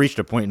I've kind of reached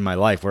a point in my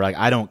life where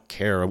I don't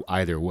care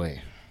either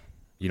way.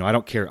 I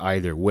don't care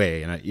either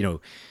way. And,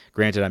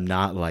 granted, I'm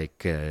not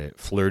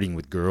flirting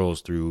with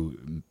girls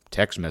through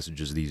text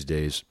messages these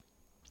days.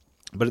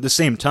 But at the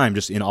same time,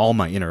 just in all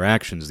my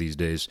interactions these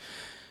days,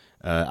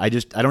 I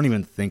don't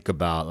even think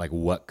about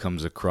what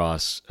comes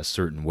across a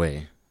certain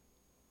way.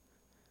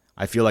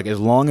 I feel as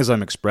long as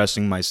I'm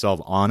expressing myself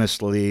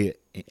honestly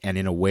and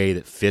in a way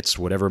that fits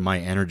whatever my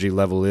energy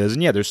level is,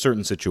 and yeah, there's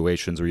certain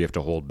situations where you have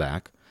to hold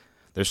back.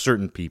 There's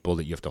certain people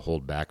that you have to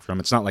hold back from.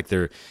 It's not like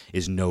there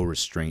is no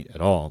restraint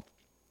at all.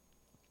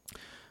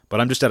 But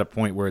I'm just at a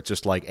point where it's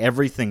just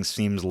everything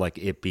seems like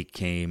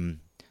everything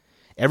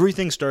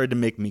started to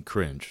make me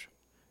cringe.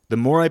 The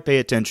more I pay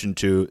attention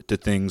to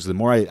things, the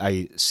more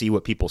I see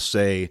what people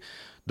say,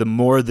 the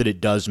more that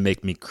it does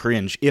make me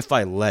cringe if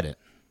I let it.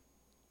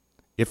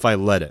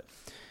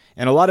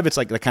 And a lot of it's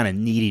the kind of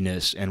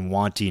neediness and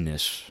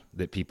wantiness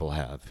that people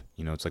have.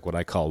 It's what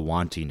I call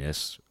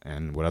wantiness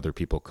and what other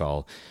people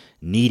call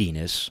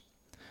neediness.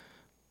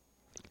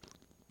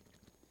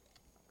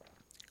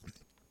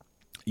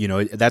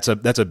 That's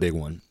a big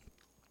one.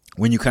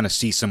 When you kind of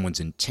see someone's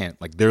intent,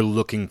 they're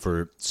looking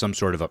for some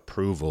sort of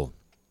approval.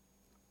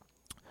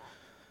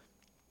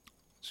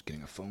 Just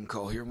getting a phone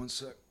call here. One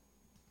sec.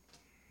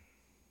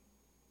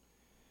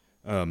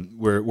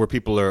 Where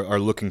people are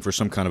looking for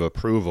some kind of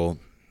approval.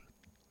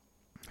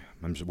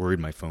 I'm just worried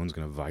my phone's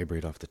going to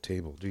vibrate off the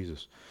table.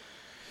 Jesus.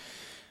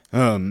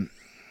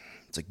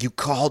 It's like, you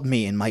called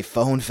me and my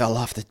phone fell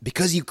off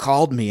because you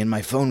called me and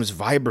my phone was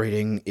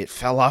vibrating, it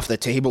fell off the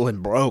table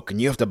and broke,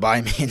 and you have to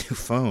buy me a new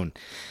phone.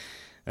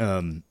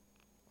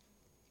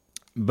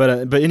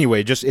 But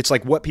anyway, just, it's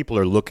like what people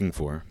are looking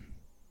for.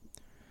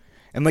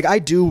 And like, I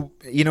do,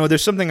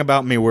 there's something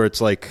about me where it's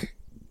like,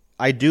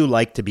 I do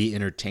like to be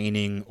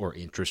entertaining or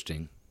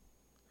interesting.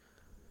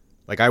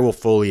 Like, I will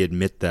fully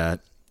admit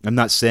that. I'm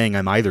not saying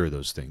I'm either of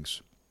those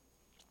things.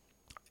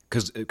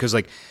 Because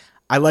like,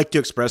 I like to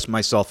express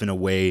myself in a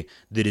way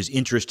that is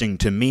interesting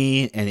to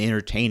me and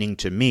entertaining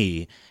to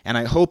me, and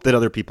I hope that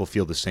other people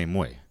feel the same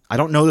way. I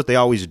don't know that they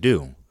always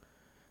do.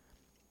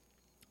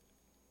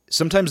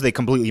 Sometimes they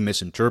completely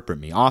misinterpret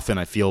me. Often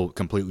I feel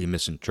completely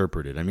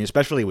misinterpreted. I mean,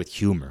 especially with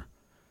humor.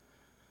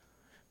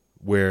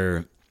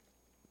 Where,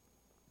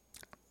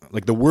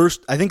 like, the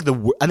worst, I think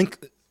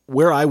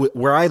where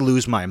I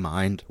lose my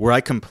mind, where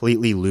I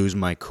completely lose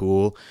my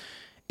cool,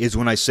 is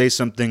when I say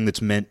something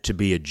that's meant to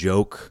be a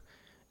joke,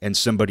 and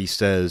somebody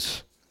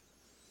says,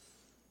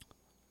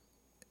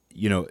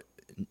 you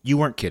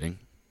weren't kidding.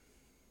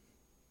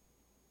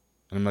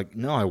 And I'm like,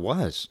 no, I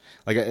was.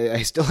 Like,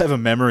 I still have a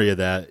memory of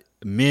that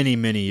many,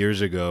 many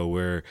years ago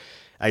where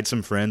I had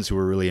some friends who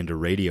were really into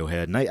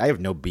Radiohead, and I have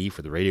no beef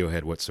with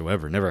Radiohead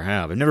whatsoever. Never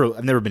have. I've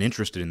never been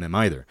interested in them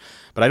either.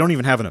 But I don't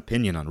even have an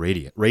opinion on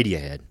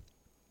Radiohead.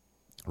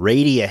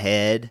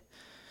 Radiumhead.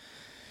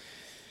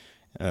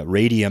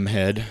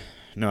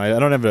 No, I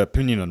don't have an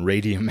opinion on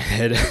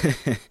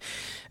Radiumhead.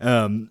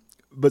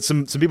 But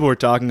some people were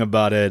talking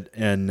about it,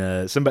 and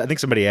I think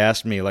somebody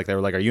asked me, like, they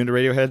were like, "Are you into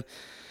Radiohead?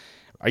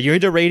 Are you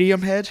into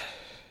Radiumhead?"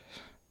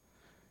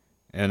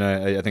 And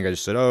I think I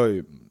just said,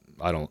 "Oh,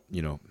 I don't.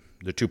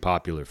 They're too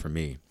popular for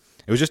me."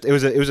 It was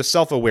a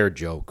self-aware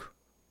joke,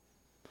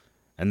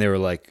 and they were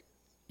like,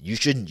 "You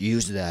shouldn't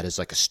use that as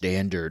like a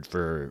standard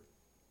for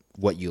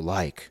what you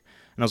like."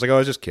 And I was like, "Oh, I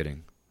was just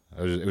kidding.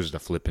 It was just a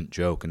flippant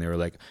joke." And they were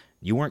like,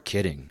 "You weren't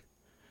kidding."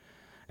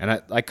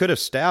 And I could have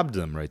stabbed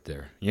them right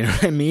there. You know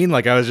what I mean?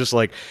 Like, I was just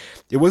like,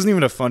 it wasn't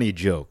even a funny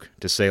joke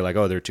to say, like,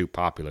 oh, they're too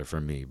popular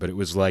for me. But it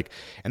was like,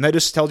 and that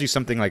just tells you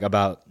something, like,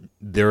 about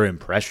their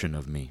impression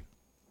of me.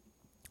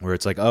 Where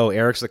it's like, oh,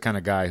 Eric's the kind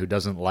of guy who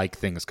doesn't like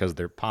things because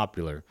they're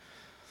popular.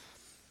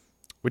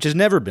 Which has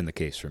never been the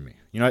case for me.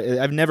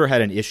 I've never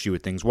had an issue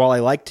with things. While I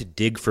like to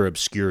dig for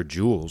obscure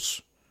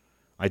jewels,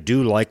 I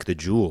do like the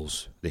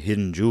jewels, the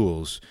hidden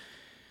jewels.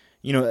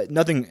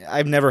 Nothing,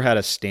 I've never had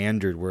a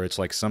standard where it's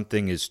like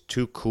something is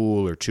too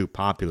cool or too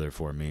popular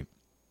for me.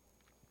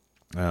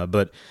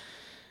 But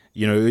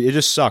it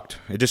just sucked.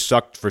 It just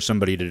sucked for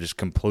somebody to just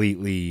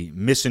completely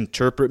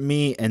misinterpret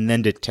me and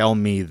then to tell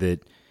me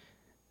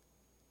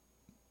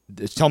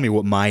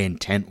what my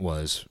intent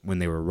was when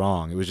they were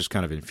wrong. It was just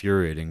kind of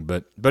infuriating.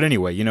 But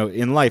anyway,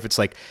 in life, it's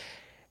like,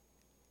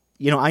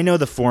 I know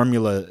the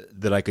formula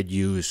that I could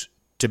use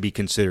to be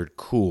considered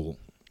cool.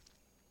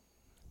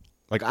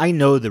 Like, I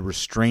know the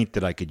restraint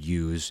that I could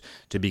use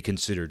to be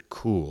considered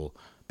cool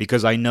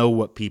because I know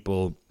what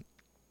people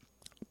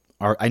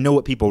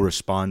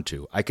respond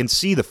to. I can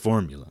see the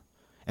formula.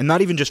 And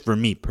not even just for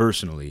me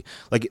personally.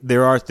 Like,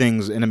 there are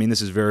things, and I mean,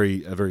 this is a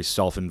very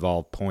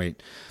self-involved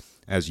point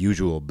as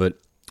usual, but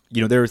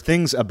there are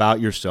things about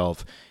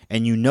yourself,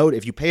 and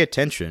if you pay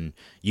attention,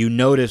 you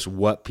notice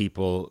what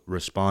people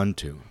respond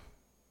to.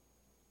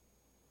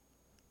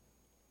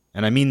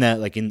 And I mean that,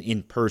 like,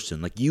 in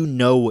person. Like,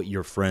 what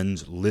your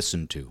friends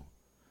listen to.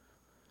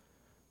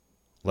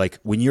 Like,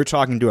 when you're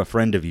talking to a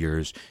friend of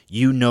yours,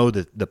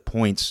 the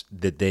points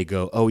that they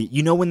go, oh,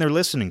 when they're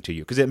listening to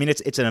you. Because, I mean,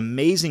 it's an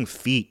amazing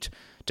feat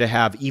to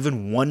have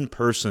even one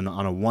person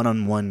in a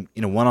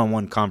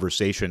one-on-one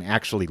conversation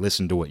actually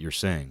listen to what you're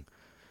saying.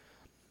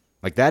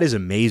 Like, that is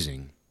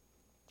amazing.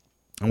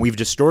 And we've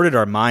distorted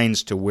our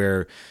minds to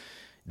where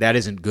that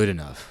isn't good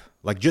enough.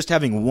 Like, just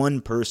having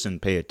one person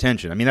pay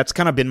attention. I mean, that's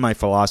kind of been my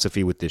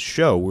philosophy with this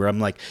show, where I'm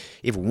like,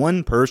 if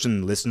one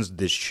person listens to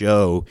this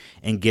show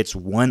and gets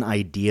one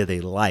idea they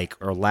like,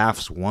 or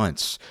laughs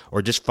once,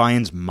 or just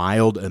finds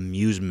mild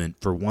amusement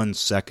for 1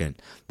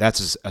 second,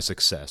 that's a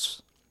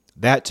success.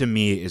 That, to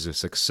me, is a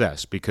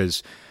success,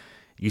 because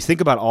you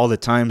think about all the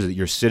times that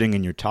you're sitting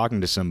and you're talking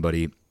to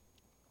somebody,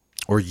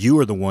 or you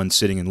are the one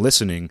sitting and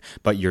listening,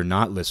 but you're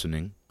not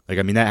listening. Like,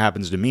 I mean, that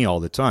happens to me all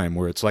the time,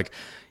 where it's like,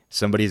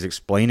 somebody's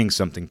explaining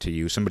something to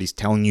you. Somebody's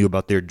telling you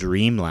about their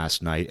dream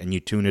last night, and you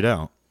tune it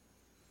out.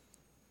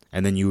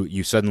 And then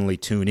you suddenly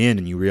tune in,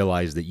 and you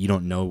realize that you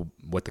don't know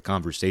what the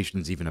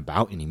conversation's even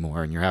about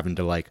anymore. And you're having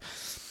to, like,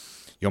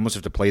 you almost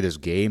have to play this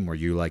game where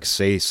you, like,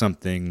 say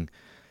something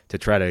to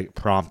try to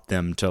prompt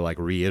them to, like,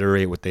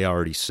 reiterate what they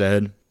already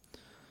said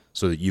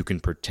so that you can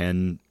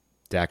pretend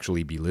to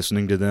actually be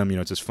listening to them.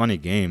 It's this funny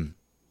game.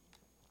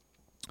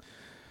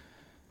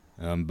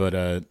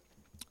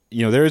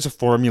 There is a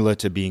formula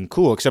to being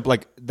cool, except,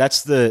 like,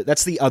 that's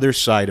the other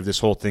side of this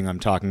whole thing I'm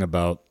talking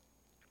about,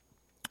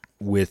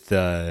 with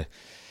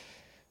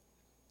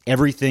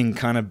everything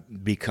kind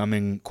of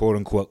becoming quote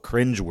unquote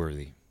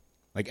cringeworthy.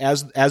 Like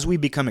as we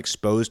become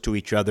exposed to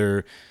each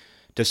other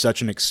to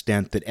such an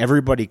extent that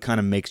everybody kind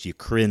of makes you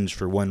cringe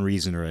for one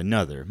reason or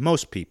another.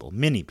 Most people,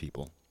 many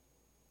people.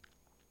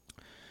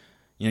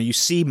 You know, you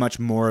see much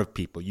more of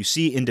people. You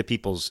see into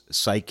people's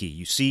psyche.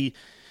 You see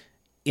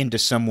into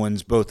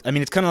someone's both. I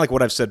mean, it's kind of like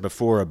what I've said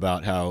before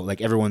about how like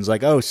everyone's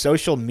like, oh,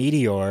 social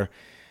media,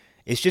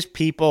 it's just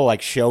people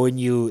like showing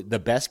you the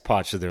best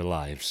parts of their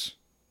lives.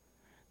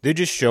 They're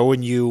just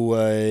showing you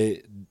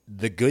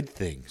the good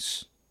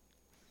things.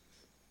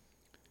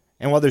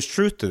 And while there's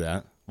truth to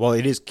that, while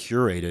it is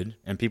curated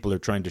and people are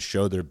trying to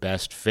show their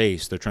best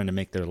face, they're trying to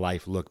make their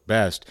life look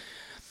best,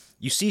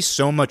 you see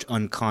so much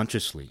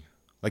unconsciously.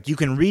 Like you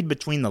can read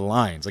between the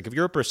lines. Like if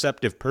you're a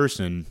perceptive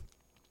person,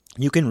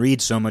 you can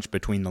read so much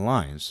between the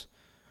lines.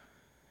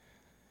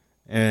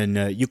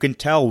 And you can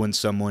tell when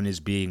someone is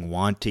being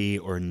wanty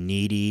or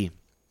needy.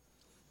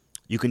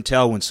 You can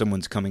tell when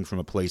someone's coming from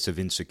a place of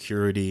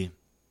insecurity.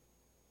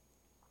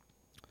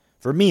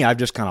 For me, I've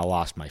just kind of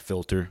lost my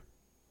filter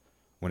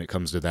when it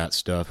comes to that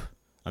stuff.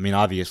 I mean,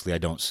 obviously, I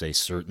don't say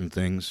certain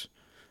things.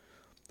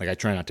 Like, I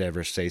try not to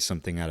ever say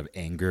something out of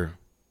anger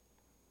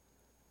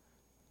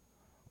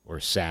or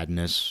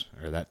sadness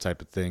or that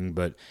type of thing.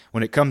 But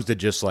when it comes to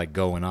just, like,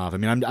 going off, I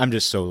mean, I'm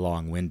just so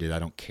long-winded, I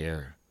don't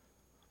care.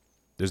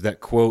 There's that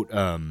quote,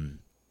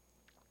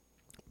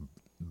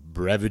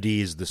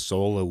 brevity is the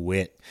soul of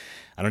wit.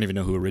 I don't even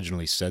know who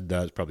originally said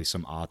that. It's probably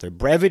some author.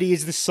 Brevity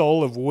is the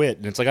soul of wit.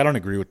 And it's like, I don't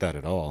agree with that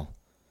at all.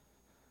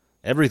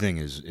 Everything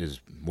is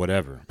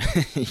whatever.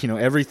 You know,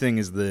 everything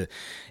is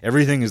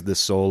the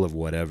soul of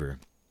whatever.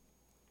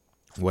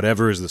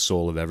 Whatever is the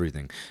soul of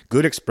everything.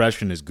 Good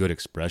expression is good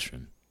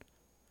expression.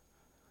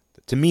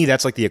 To me,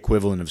 that's like the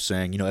equivalent of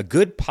saying, you know, a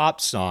good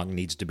pop song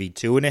needs to be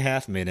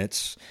 2.5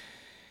 minutes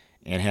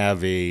and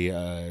have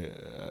an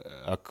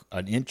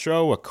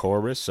intro, a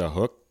chorus, a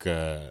hook,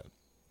 a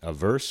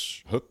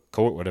verse, hook,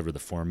 chorus, whatever the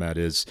format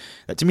is.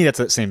 To me, that's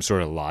that same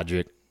sort of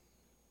logic.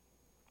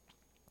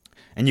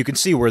 And you can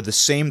see where the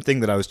same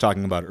thing that I was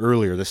talking about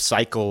earlier, the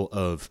cycle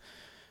of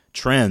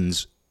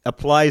trends,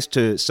 applies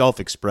to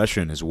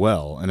self-expression as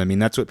well. And I mean,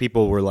 that's what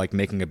people were like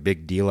making a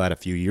big deal at a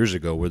few years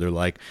ago, where they're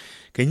like,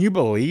 can you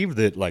believe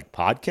that like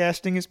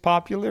podcasting is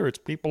popular? It's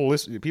people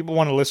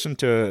want to listen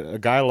to a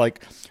guy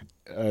like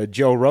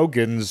Joe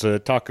Rogan's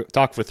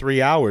talk for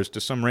 3 hours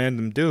to some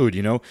random dude,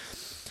 you know?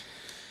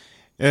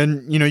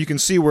 And, you know, you can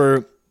see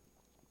where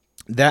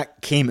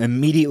that came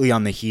immediately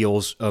on the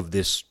heels of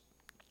this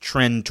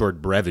trend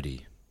toward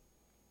brevity.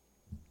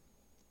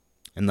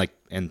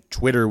 And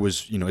Twitter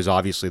was, you know, is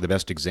obviously the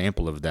best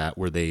example of that,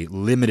 where they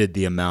limited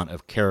the amount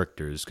of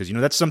characters. Because, you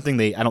know, that's something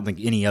I don't think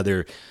any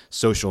other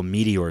social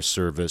meteor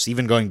service,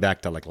 even going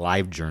back to like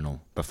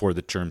LiveJournal before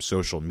the term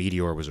social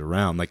meteor was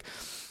around, like,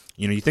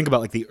 you know, you think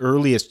about like the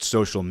earliest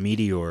social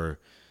meteor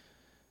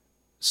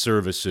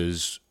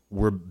services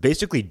were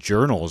basically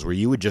journals where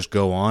you would just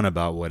go on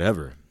about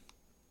whatever.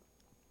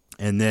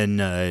 And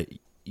then,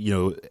 you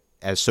know,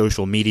 as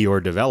social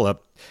meteor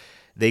developed,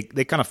 they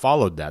kind of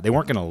followed that. They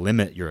weren't going to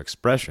limit your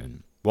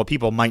expression. While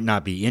people might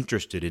not be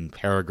interested in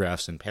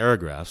paragraphs and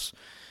paragraphs,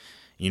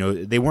 you know,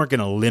 they weren't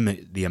going to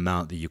limit the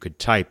amount that you could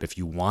type if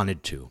you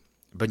wanted to.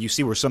 But you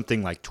see where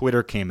something like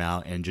Twitter came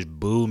out and just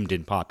boomed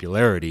in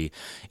popularity,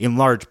 in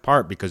large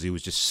part because it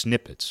was just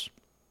snippets.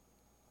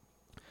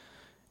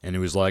 And it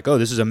was like, oh,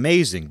 this is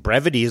amazing.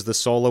 Brevity is the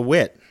soul of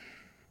wit.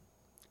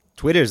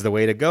 Twitter is the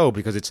way to go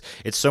because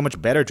it's so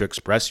much better to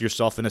express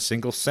yourself in a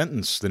single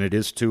sentence than it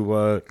is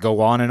to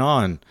go on and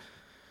on.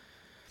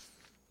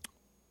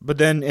 But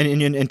then,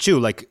 and too,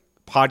 like,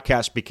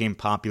 podcasts became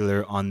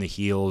popular on the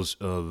heels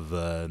of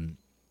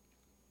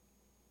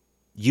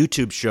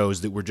YouTube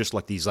shows that were just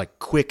like these like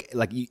quick,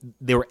 like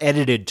they were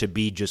edited to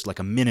be just like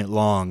a minute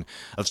long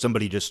of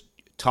somebody just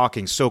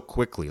talking so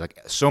quickly. Like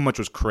so much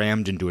was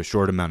crammed into a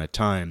short amount of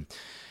time.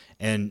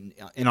 And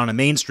on a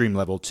mainstream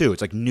level too,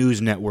 it's like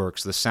news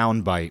networks, the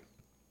soundbite,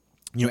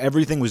 you know,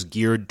 everything was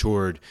geared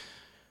toward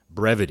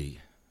brevity.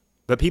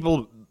 But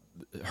people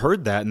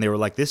heard that and they were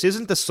like, this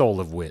isn't the soul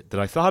of wit that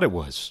I thought it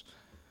was.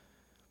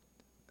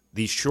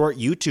 These short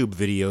YouTube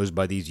videos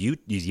by these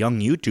young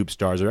YouTube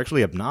stars are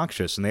actually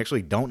obnoxious, and they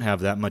actually don't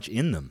have that much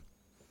in them.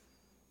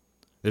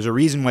 There's a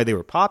reason why they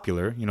were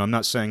popular. You know, I'm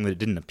not saying that it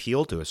didn't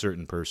appeal to a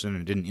certain person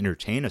and it didn't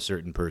entertain a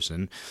certain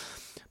person,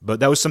 but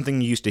that was something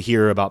you used to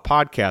hear about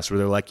podcasts where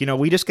they're like, you know,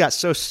 we just got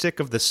so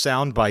sick of the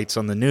sound bites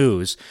on the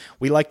news.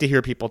 We like to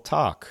hear people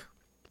talk.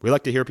 We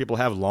like to hear people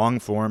have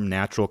long-form,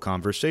 natural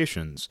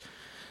conversations.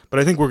 But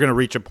I think we're going to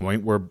reach a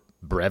point where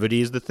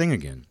brevity is the thing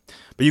again.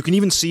 But you can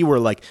even see where,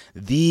 like,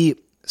 the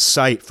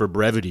site for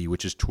brevity,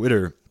 which is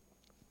Twitter,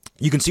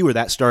 you can see where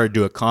that started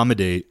to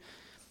accommodate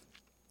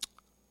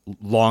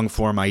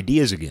long-form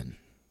ideas again.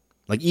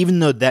 Like, even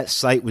though that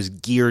site was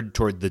geared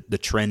toward the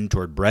trend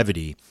toward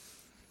brevity,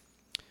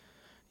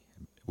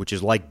 which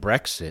is like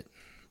Brexit,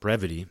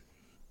 brevity.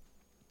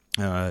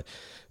 But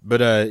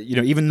you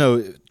know, even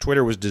though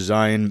Twitter was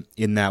designed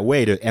in that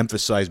way to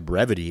emphasize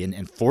brevity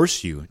and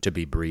force you to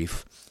be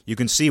brief, you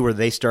can see where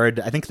they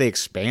started, I think they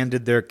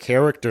expanded their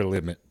character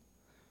limit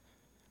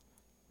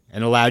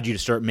and allowed you to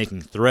start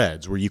making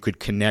threads where you could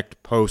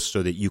connect posts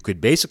so that you could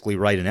basically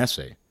write an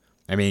essay.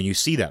 I mean, you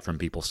see that from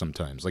people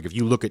sometimes. Like if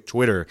you look at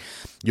Twitter,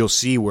 you'll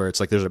see where it's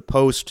like there's a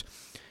post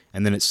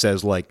and then it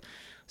says like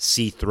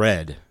see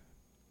thread.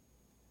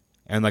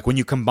 And like when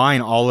you combine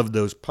all of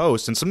those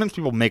posts, and sometimes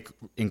people make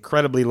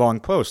incredibly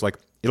long posts, like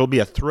it'll be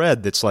a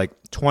thread that's like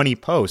 20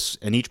 posts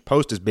and each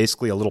post is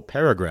basically a little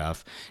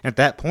paragraph. And at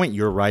that point,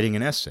 you're writing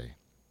an essay.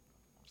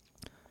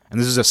 And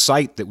this is a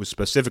site that was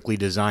specifically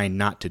designed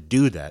not to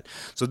do that.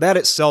 So that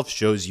itself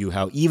shows you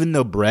how even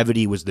though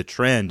brevity was the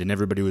trend and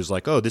everybody was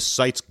like, oh, this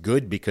site's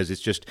good because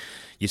it's just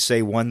you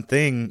say one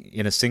thing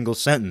in a single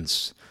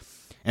sentence.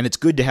 And it's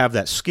good to have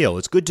that skill.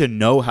 It's good to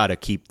know how to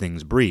keep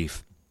things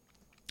brief.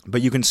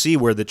 But you can see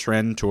where the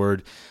trend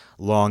toward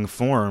long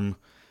form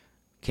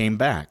came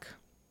back.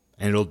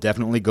 And it'll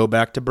definitely go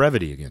back to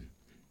brevity again.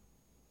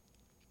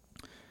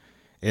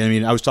 I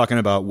mean, I was talking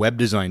about web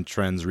design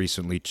trends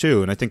recently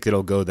too, and I think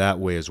it'll go that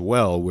way as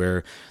well,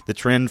 where the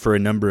trend for a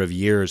number of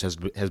years has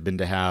been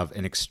to have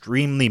an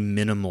extremely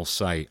minimal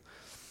site.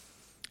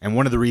 And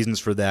one of the reasons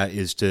for that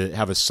is to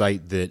have a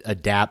site that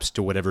adapts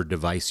to whatever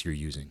device you're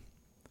using.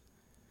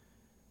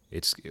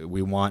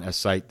 We want a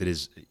site that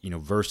is,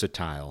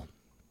 versatile,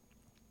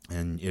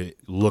 and it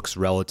looks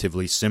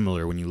relatively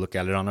similar when you look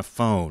at it on a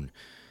phone,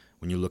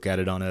 when you look at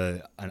it on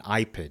an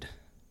iPad.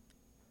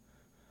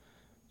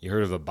 You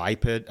heard of a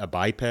biped?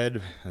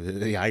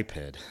 The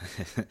iPad.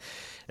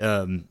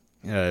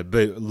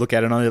 But look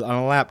at it on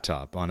a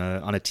laptop, on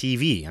a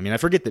TV. I mean, I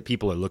forget that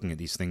people are looking at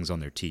these things on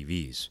their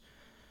TVs.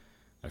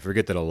 I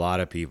forget that a lot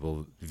of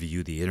people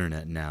view the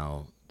internet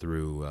now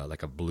through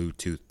like a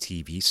Bluetooth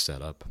TV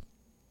setup.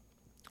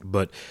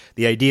 But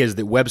the idea is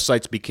that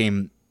websites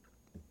became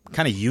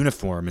kind of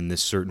uniform in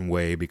this certain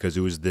way because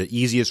it was the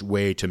easiest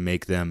way to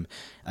make them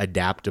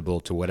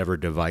adaptable to whatever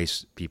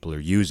device people are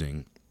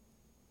using.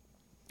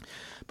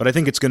 But I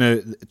think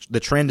the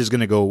trend is going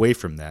to go away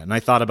from that. And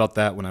I thought about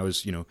that when I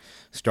was,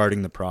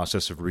 starting the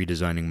process of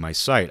redesigning my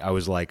site. I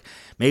was like,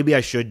 maybe I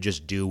should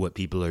just do what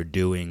people are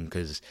doing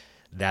because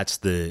that's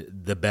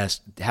the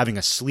best. Having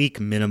a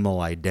sleek,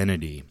 minimal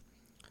identity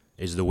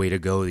is the way to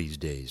go these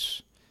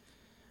days.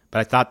 But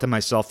I thought to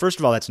myself, first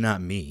of all, that's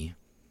not me.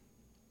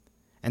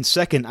 And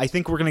second, I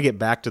think we're going to get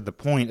back to the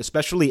point,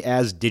 especially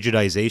as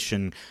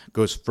digitization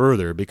goes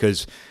further,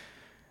 because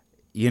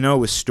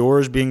with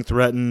stores being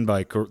threatened by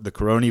the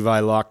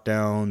coronavirus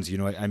lockdowns,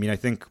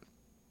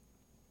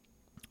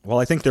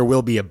 I think there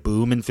will be a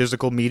boom in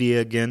physical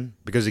media again,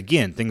 because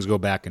again, things go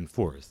back and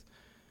forth.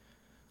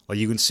 Well,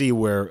 you can see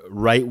where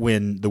right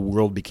when the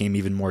world became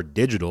even more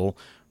digital,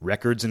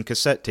 records and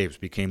cassette tapes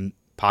became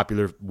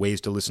popular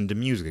ways to listen to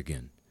music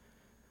again.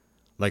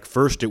 Like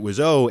first it was,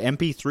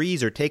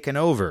 MP3s are taking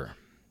over.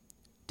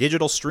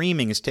 Digital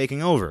streaming is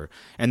taking over.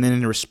 And then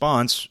in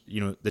response,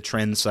 the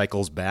trend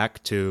cycles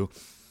back to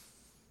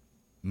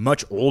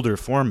much older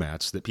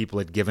formats that people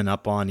had given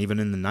up on even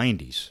in the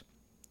 90s,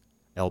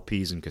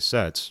 LPs and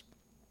cassettes.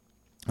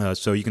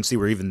 So you can see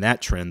where even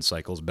that trend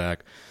cycles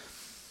back.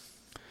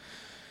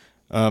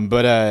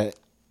 But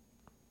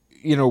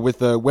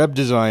with web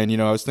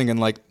design, I was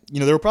thinking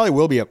there probably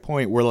will be a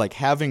point where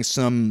having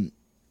some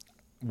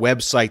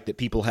website that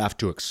people have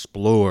to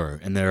explore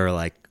and there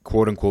are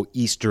quote-unquote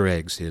Easter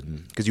eggs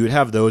hidden. Because you would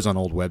have those on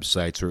old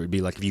websites where it would be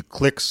if you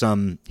click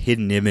some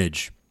hidden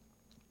image,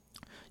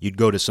 you'd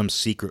go to some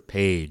secret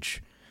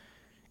page,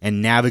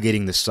 and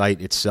navigating the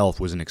site itself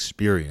was an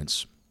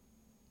experience.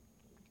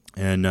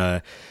 And,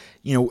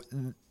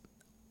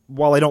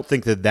 while I don't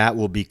think that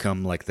will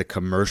become the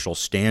commercial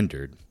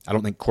standard, I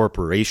don't think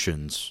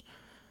corporations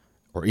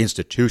or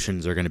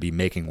institutions are going to be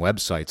making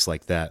websites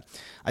like that.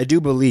 I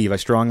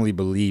strongly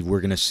believe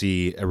we're going to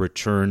see a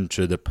return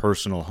to the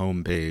personal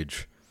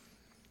homepage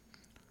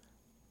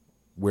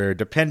where,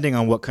 depending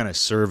on what kind of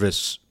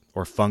service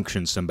or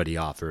function somebody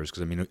offers,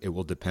 because it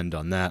will depend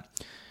on that.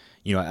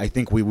 I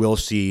think we will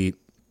see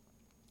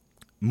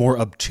more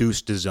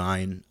obtuse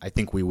design. I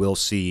think we will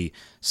see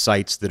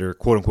sites that are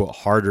quote unquote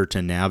harder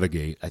to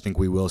navigate. I think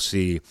we will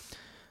see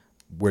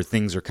where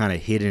things are kind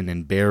of hidden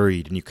and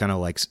buried, and you kind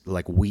of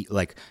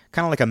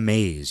kind of like a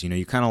maze.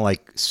 You kind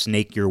of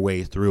snake your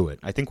way through it.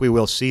 I think we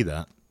will see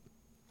that.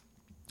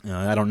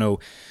 I don't know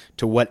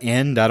to what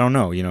end. I don't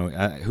know.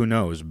 Who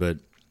knows? But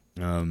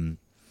I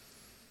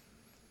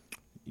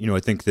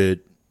think that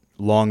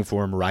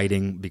long-form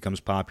writing becomes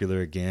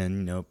popular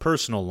again,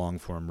 personal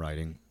long-form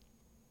writing.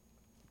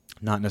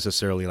 Not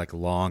necessarily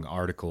long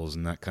articles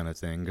and that kind of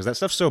thing, because that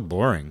stuff's so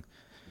boring.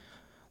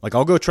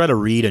 I'll go try to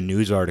read a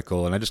news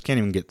article, and I just can't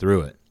even get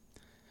through it.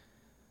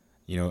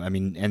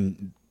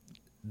 And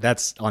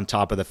that's on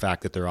top of the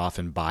fact that they're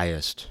often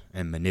biased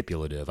and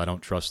manipulative. I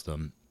don't trust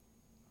them.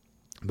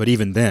 But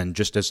even then,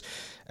 just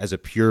as a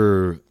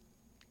pure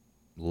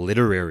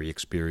literary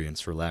experience,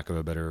 for lack of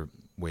a better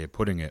way of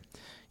putting it,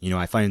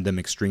 I find them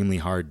extremely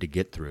hard to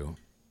get through.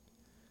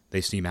 They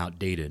seem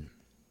outdated.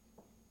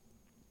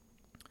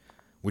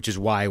 Which is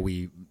why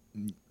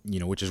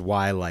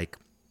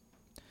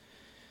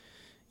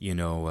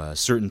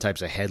certain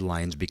types of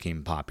headlines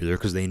became popular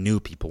because they knew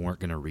people weren't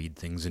going to read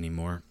things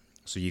anymore.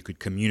 So you could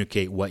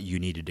communicate what you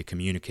needed to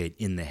communicate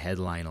in the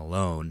headline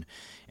alone,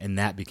 and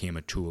that became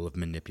a tool of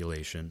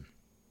manipulation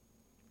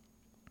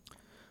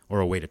or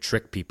a way to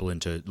trick people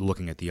into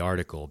looking at the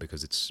article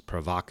because it's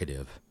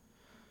provocative,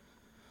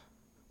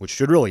 which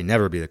should really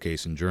never be the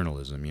case in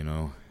journalism,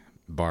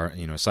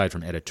 aside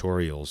from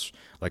editorials,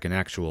 like an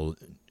actual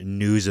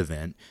news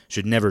event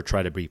should never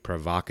try to be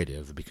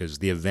provocative because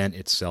the event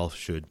itself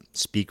should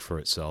speak for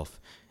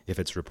itself if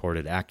it's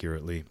reported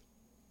accurately.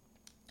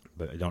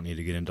 But I don't need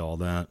to get into all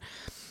that.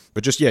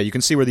 But just, you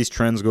can see where these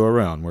trends go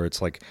around, where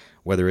it's like,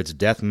 whether it's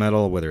death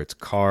metal, whether it's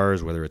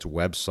cars, whether it's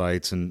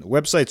websites, and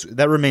websites,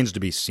 that remains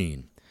to be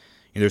seen.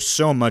 There's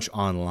so much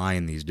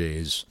online these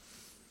days,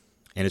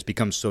 and it's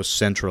become so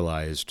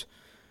centralized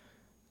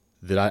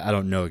that I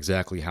don't know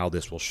exactly how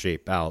this will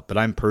shape out, but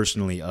I'm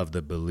personally of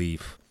the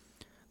belief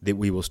that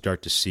we will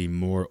start to see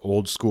more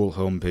old school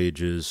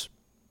homepages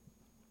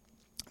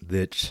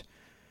that,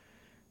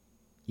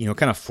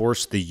 kind of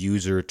force the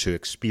user to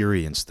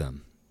experience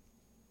them.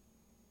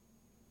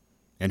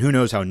 And who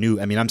knows how new,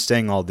 I'm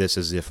saying all this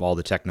as if all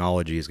the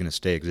technology is going to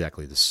stay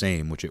exactly the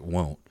same, which it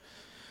won't.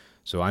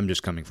 So I'm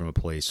just coming from a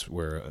place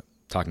where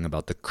talking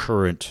about the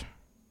current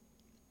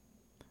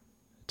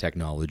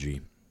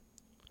technology,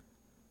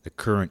 the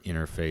current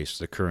interface,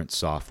 the current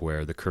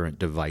software, the current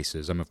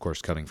devices. I'm, of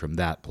course, coming from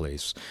that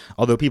place.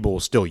 Although people will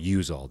still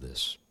use all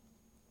this.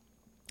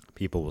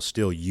 People will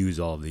still use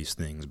all of these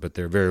things, but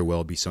there very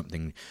well be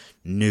something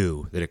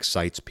new that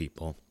excites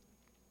people.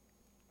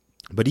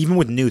 But even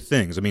with new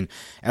things,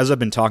 as I've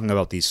been talking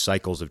about these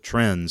cycles of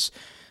trends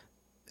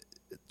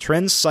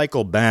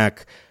cycle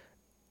back,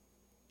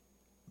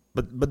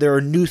 but there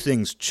are new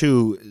things,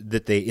 too,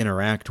 that they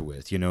interact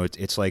with.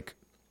 It's like,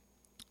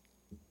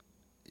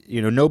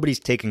 nobody's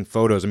taking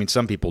photos.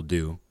 Some people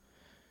do.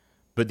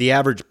 But the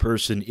average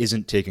person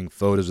isn't taking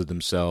photos of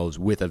themselves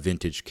with a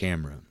vintage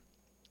camera.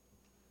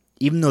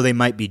 Even though they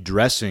might be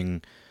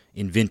dressing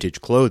in vintage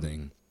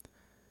clothing,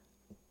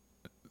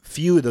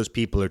 few of those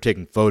people are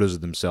taking photos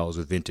of themselves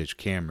with vintage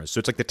cameras. So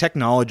it's like the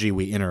technology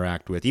we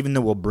interact with, even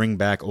though we'll bring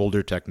back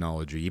older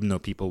technology, even though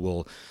people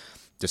will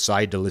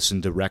decide to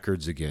listen to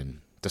records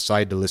again,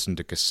 decide to listen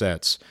to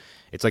cassettes,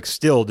 it's like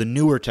still the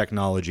newer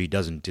technology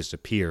doesn't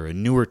disappear,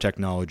 and newer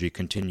technology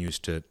continues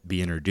to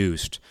be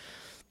introduced,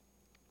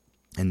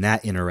 and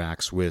that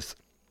interacts with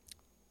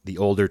the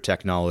older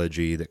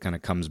technology that kind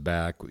of comes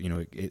back,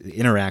 it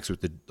interacts with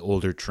the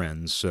older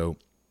trends. So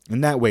in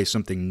that way,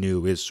 something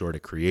new is sort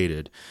of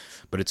created,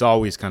 but it's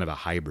always kind of a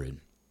hybrid.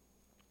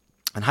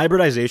 And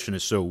hybridization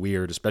is so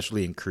weird,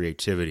 especially in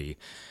creativity.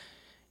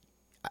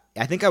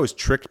 I think I was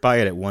tricked by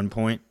it at one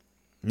point,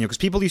 because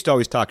people used to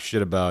always talk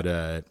shit about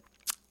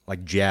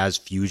like jazz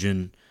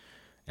fusion,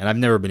 and I've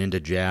never been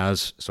into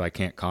jazz, so I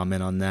can't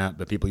comment on that,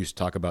 but people used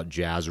to talk about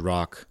jazz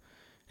rock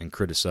and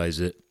criticize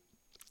it.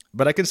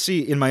 But I can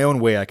see, in my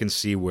own way, I can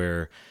see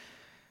where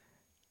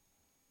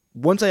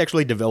once I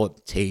actually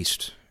developed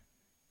taste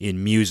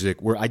in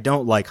music, where I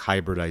don't like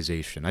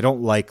hybridization. I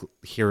don't like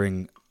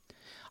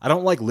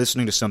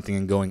listening to something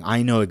and going,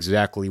 I know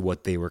exactly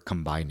what they were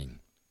combining.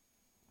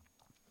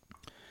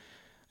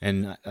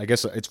 And I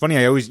guess it's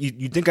funny,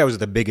 you'd think I was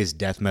the biggest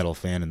death metal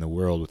fan in the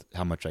world with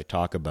how much I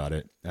talk about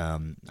it.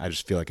 I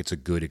just feel like it's a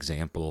good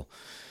example.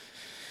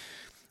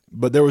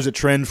 But there was a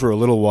trend for a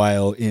little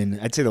while in,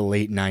 I'd say, the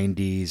late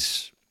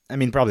 90s.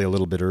 Probably a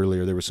little bit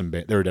earlier. There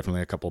were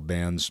definitely a couple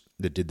bands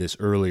that did this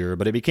earlier,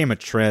 but it became a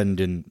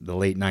trend in the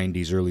late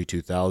 90s, early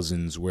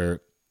 2000s,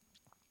 where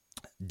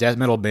death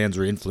metal bands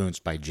were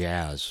influenced by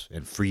jazz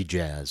and free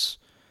jazz.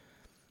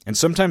 And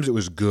sometimes it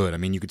was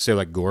good. You could say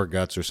like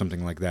Gorguts or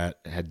something like that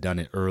had done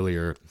it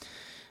earlier.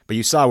 But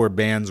you saw where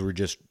bands were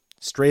just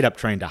straight up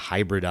trying to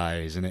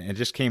hybridize, and it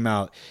just came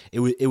out,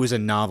 it was a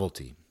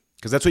novelty.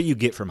 Because that's what you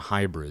get from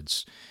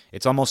hybrids.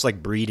 It's almost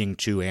like breeding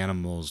two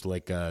animals,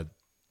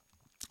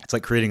 it's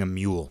like creating a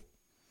mule.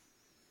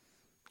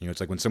 It's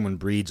like when someone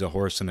breeds a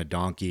horse and a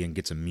donkey and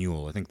gets a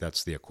mule. I think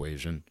that's the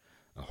equation.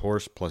 A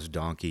horse plus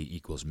donkey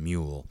equals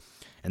mule.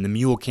 And the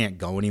mule can't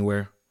go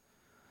anywhere.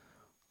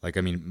 Like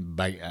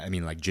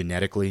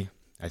genetically,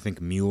 I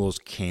think mules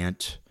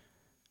can't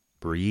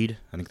breed.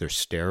 I think they're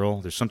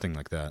sterile. There's something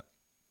like that.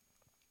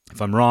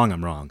 If I'm wrong,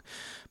 I'm wrong.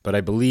 But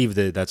I believe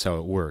that that's how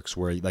it works,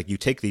 where like you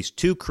take these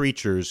two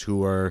creatures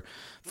who are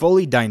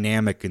fully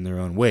dynamic in their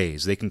own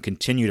ways. They can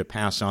continue to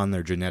pass on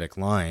their genetic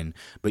line,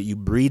 but you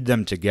breed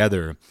them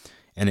together,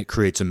 and it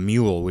creates a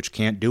mule which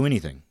can't do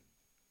anything.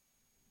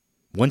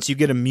 Once you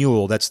get a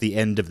mule, that's the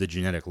end of the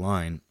genetic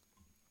line.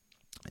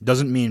 It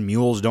doesn't mean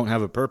mules don't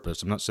have a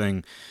purpose. I'm not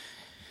saying,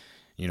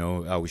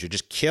 we should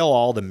just kill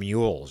all the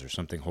mules or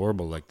something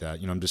horrible like that.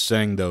 I'm just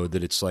saying, though,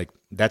 that it's like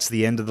that's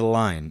the end of the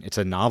line. It's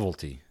a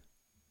novelty.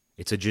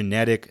 It's a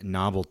genetic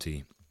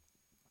novelty.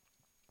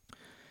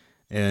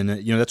 And,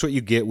 that's what you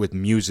get with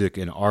music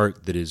and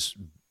art that is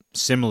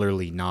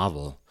similarly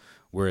novel,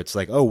 where it's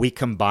like, oh, we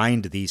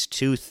combined these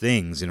two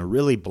things in a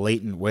really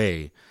blatant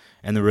way,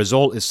 and the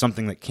result is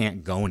something that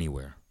can't go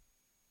anywhere.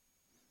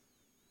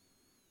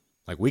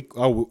 Like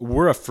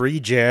we're a free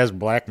jazz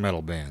black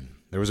metal band.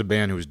 There was a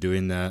band who was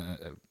doing that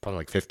probably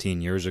like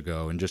 15 years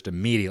ago, and just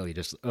immediately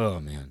oh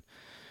man,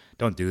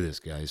 don't do this,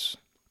 guys.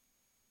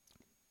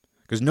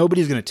 Because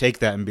nobody's going to take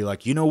that and be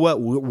like, you know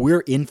what,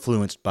 we're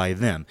influenced by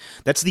them.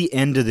 That's the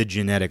end of the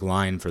genetic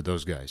line for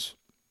those guys.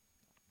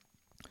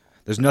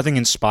 There's nothing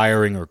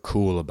inspiring or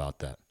cool about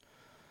that.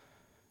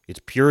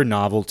 It's pure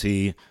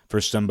novelty for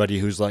somebody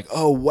who's like,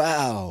 oh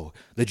wow,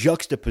 the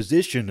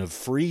juxtaposition of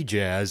free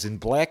jazz and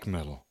black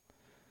metal.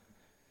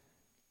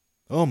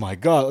 Oh my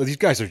God, these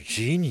guys are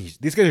genies.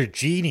 These guys are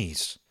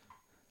genies.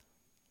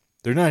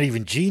 They're not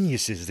even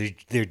geniuses.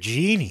 They're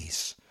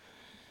genies.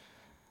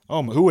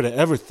 Oh, who would have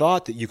ever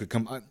thought that you could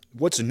come?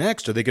 What's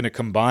next? Are they going to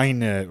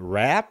combine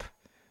rap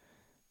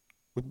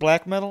with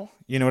black metal?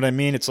 You know what I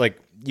mean? It's like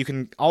you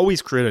can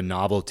always create a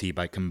novelty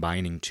by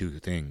combining two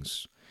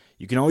things.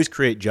 You can always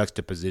create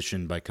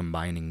juxtaposition by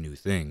combining new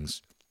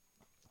things.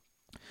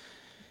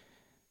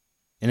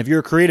 And if you're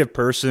a creative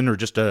person or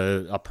just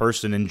a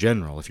person in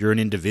general, if you're an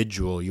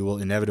individual, you will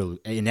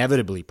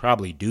inevitably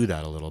probably do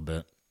that a little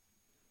bit.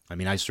 I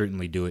mean, I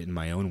certainly do it in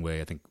my own way,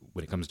 I think,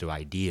 when it comes to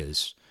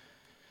ideas.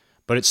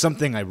 But it's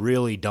something I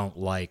really don't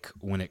like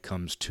when it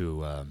comes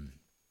to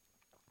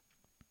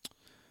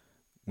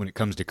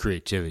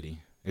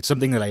creativity. It's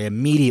something that I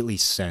immediately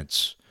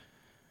sense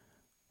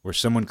where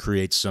someone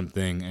creates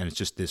something and it's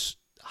just this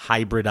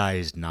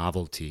hybridized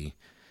novelty.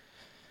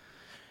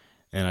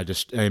 And I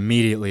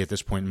immediately, at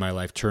this point in my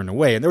life, turn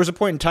away. And there was a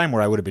point in time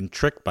where I would have been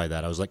tricked by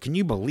that. I was like, can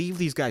you believe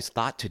these guys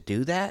thought to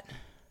do that?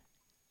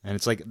 And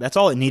it's like, that's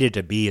all it needed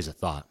to be, is a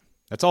thought.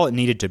 That's all it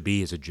needed to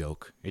be, is a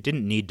joke. It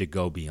didn't need to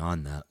go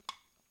beyond that.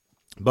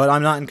 But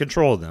I'm not in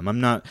control of them. I'm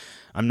not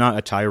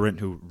a tyrant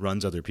who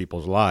runs other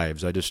people's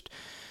lives. I just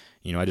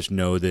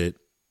know that.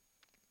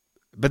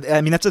 But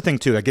I mean, that's the thing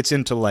too. That gets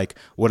into like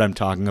what I'm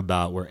talking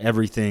about, where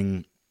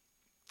everything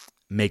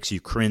makes you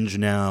cringe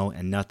now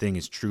and nothing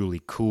is truly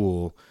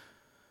cool.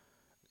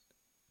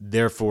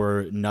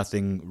 Therefore,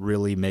 nothing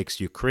really makes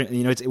you cringe.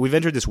 You know, we've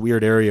entered this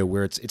weird area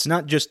where it's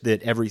not just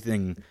that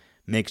everything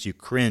makes you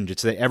cringe;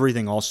 it's that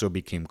everything also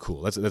became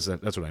cool. That's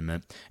what I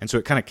meant. And so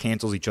it kind of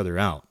cancels each other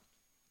out.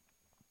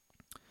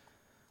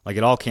 Like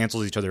it all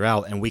cancels each other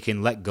out, and we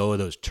can let go of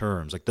those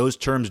terms. Like those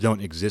terms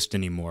don't exist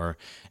anymore,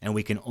 and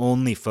we can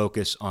only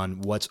focus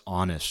on what's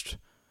honest,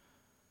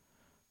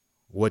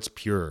 what's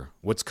pure,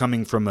 what's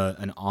coming from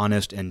an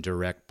honest and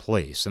direct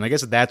place. And I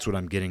guess that's what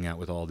I'm getting at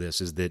with all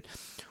this, is that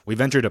we've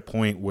entered a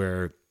point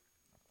where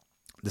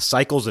the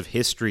cycles of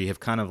history have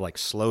kind of like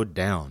slowed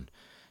down.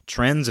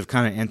 Trends have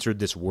kind of entered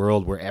this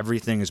world where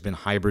everything has been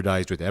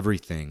hybridized with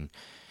everything.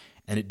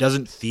 And it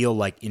doesn't feel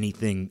like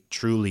anything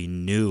truly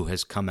new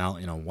has come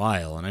out in a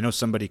while. And I know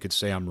somebody could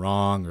say I'm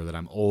wrong, or that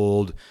I'm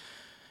old,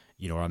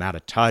 or I'm out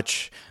of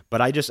touch. But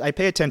I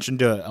pay attention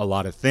to a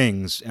lot of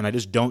things, and I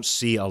just don't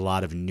see a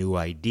lot of new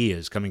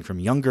ideas coming from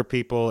younger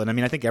people. And I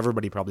mean, I think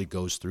everybody probably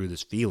goes through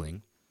this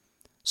feeling.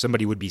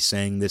 Somebody would be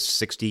saying this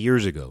 60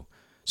 years ago.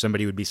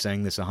 Somebody would be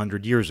saying this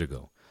 100 years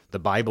ago. The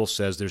Bible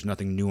says there's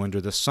nothing new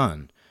under the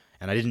sun.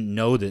 And I didn't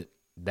know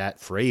that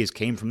phrase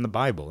came from the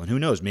Bible. And who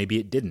knows, maybe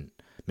it didn't.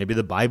 Maybe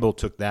the Bible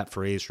took that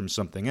phrase from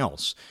something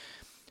else.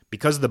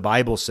 Because the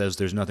Bible says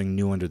there's nothing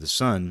new under the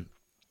sun,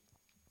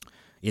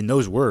 in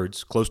those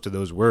words, close to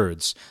those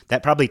words,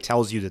 that probably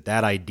tells you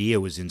that idea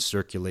was in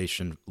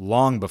circulation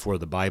long before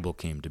the Bible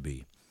came to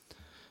be.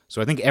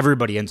 So I think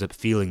everybody ends up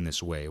feeling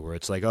this way, where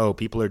it's like, oh,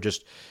 people are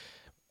just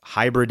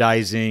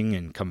hybridizing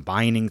and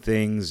combining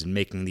things and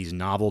making these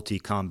novelty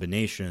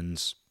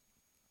combinations.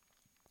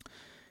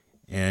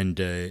 And,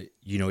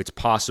 it's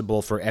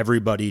possible for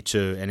everybody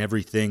and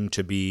everything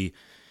to be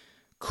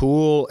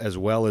cool as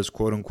well as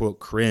quote-unquote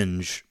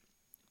cringe.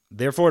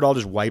 Therefore, it all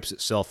just wipes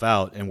itself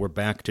out, and we're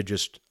back to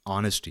just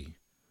honesty.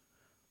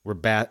 We're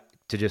back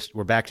to just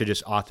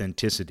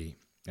authenticity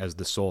as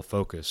the sole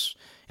focus.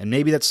 And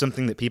maybe that's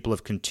something that people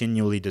have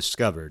continually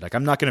discovered. Like,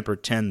 I'm not going to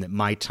pretend that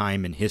my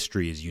time in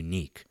history is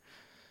unique.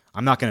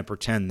 I'm not going to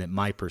pretend that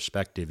my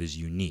perspective is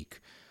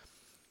unique.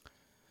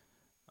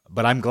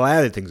 But I'm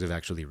glad that things have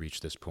actually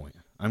reached this point.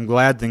 I'm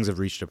glad things have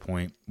reached a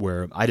point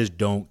where I just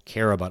don't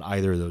care about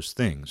either of those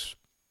things.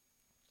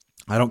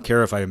 I don't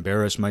care if I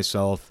embarrass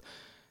myself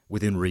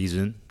within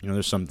reason.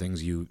 There's some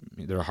things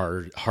they're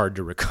hard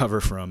to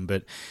recover from,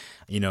 but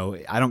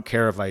I don't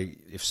care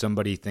if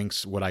somebody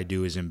thinks what I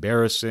do is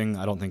embarrassing.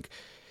 I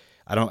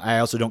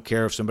also don't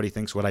care if somebody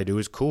thinks what I do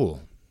is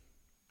cool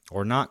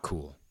or not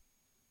cool.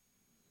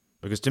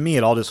 Because to me,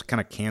 it all just kind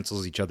of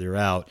cancels each other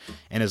out.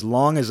 And as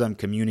long as I'm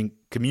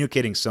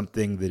communicating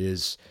something that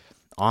is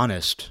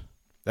honest,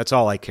 that's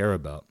all I care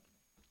about.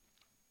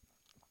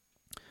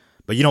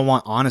 But you don't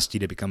want honesty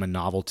to become a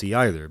novelty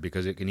either,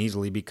 because it can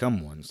easily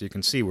become one. So you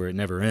can see where it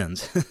never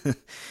ends.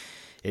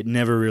 It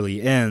never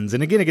really ends.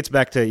 And again, it gets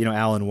back to,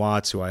 Alan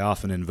Watts, who I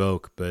often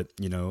invoke, but,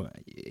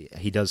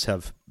 he does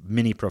have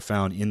many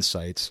profound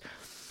insights.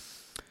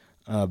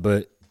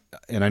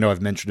 And I know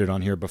I've mentioned it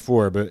on here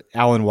before, but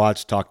Alan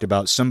Watts talked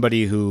about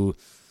somebody who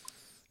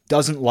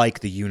doesn't like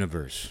the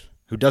universe,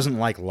 who doesn't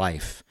like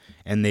life,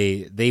 and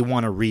they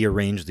want to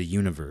rearrange the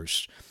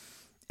universe.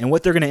 And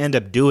what they're going to end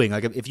up doing,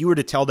 like if you were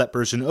to tell that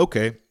person,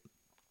 okay,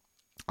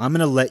 I'm going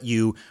to let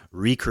you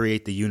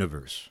recreate the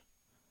universe.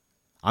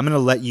 I'm going to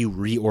let you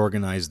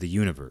reorganize the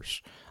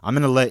universe. I'm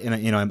going to let,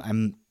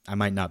 I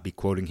might not be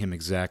quoting him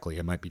exactly.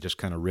 I might be just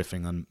kind of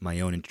riffing on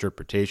my own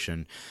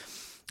interpretation.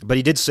 But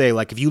he did say,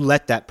 like, if you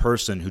let that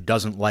person who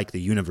doesn't like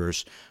the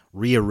universe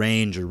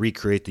rearrange or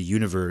recreate the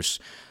universe,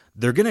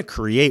 they're going to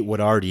create what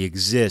already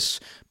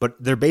exists, but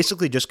they're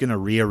basically just going to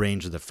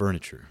rearrange the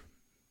furniture.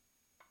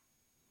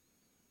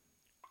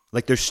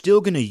 Like, they're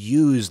still going to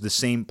use the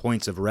same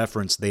points of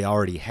reference they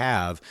already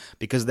have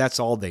because that's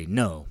all they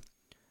know.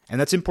 And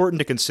that's important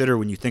to consider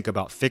when you think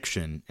about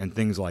fiction and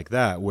things like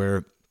that,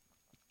 where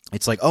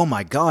it's like, oh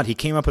my God, he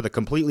came up with a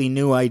completely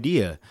new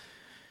idea.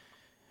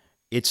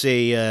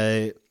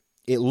 It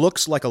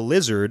looks like a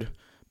lizard,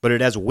 but it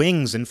has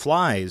wings and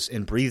flies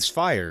and breathes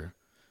fire.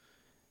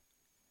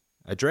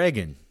 A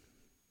dragon.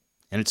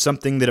 And it's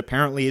something that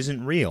apparently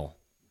isn't real.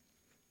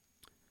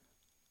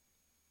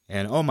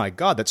 And oh my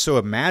God, that's so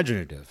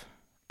imaginative.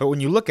 But when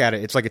you look at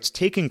it, it's like it's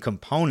taking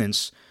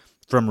components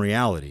from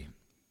reality.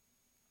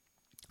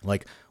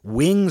 Like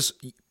wings,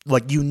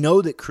 like you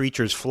know that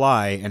creatures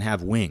fly and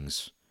have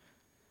wings.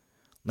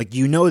 Like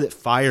you know that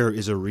fire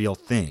is a real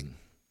thing.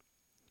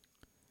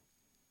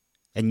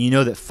 And you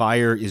know that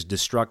fire is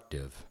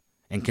destructive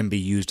and can be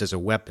used as a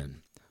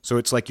weapon. So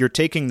it's like you're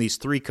taking these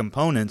three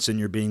components and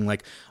you're being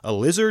like a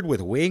lizard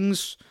with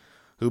wings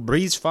who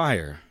breathes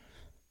fire.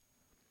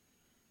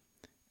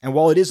 And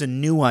while it is a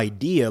new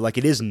idea, like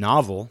it is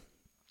novel,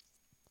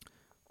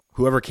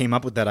 whoever came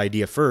up with that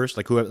idea first,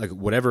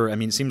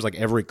 it seems like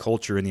every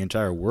culture in the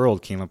entire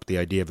world came up with the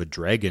idea of a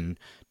dragon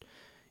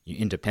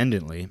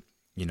independently,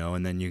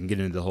 and then you can get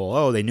into the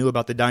whole, they knew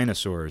about the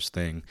dinosaurs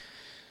thing.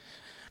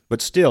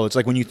 But still, it's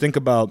like when you think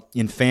about,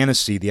 in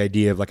fantasy, the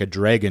idea of like a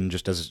dragon,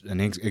 just as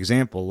an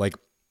example, like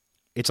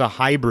it's a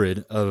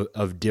hybrid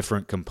of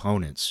different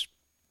components.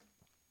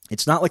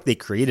 It's not like they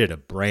created a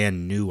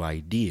brand new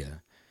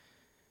idea.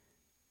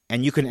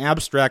 And you can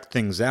abstract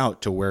things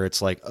out to where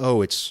it's like,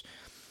 it's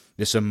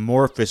this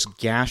amorphous,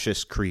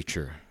 gaseous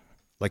creature.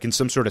 Like in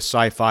some sort of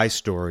sci-fi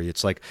story,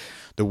 it's like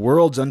the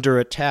world's under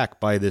attack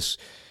by this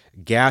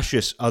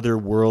gaseous,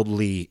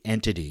 otherworldly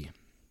entity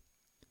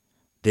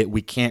that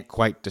we can't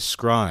quite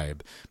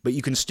describe. But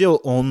you can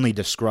still only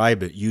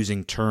describe it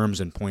using terms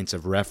and points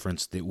of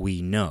reference that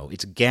we know.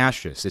 It's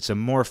gaseous. It's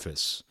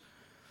amorphous.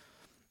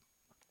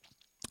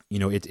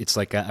 It's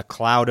like a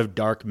cloud of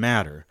dark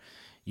matter.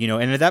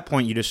 And at that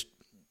point,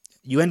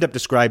 you end up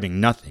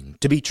describing nothing.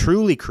 To be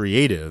truly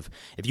creative,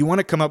 if you want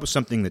to come up with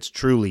something that's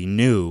truly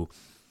new,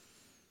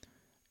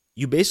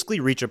 you basically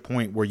reach a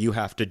point where you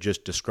have to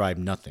just describe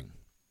nothing.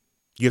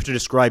 You have to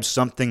describe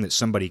something that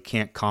somebody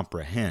can't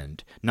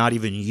comprehend, not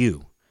even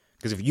you.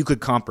 Because if you could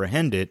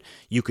comprehend it,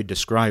 you could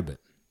describe it.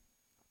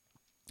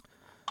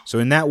 So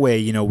in that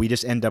way, we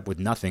just end up with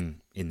nothing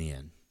in the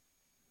end,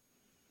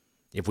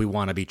 if we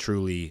want to be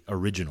truly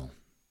original.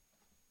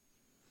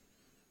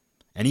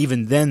 And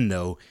even then,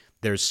 though,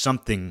 there's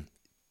something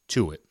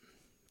to it.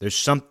 There's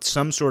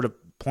some sort of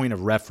point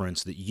of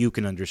reference that you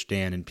can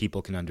understand and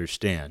people can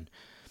understand.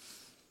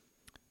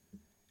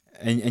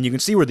 And you can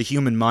see where the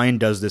human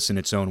mind does this in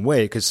its own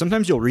way, because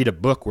sometimes you'll read a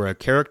book where a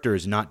character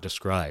is not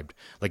described.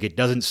 Like it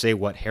doesn't say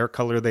what hair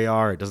color they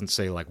are. It doesn't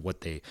say like what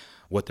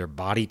their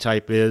body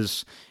type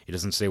is. It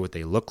doesn't say what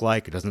they look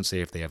like. It doesn't say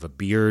if they have a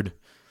beard.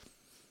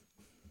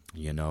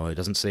 It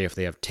doesn't say if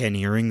they have 10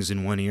 earrings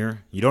in one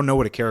ear. You don't know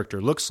what a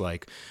character looks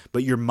like,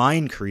 but your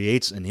mind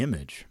creates an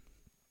image.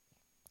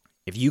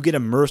 If you get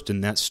immersed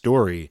in that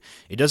story,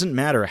 it doesn't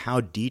matter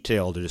how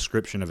detailed a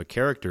description of a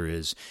character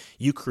is,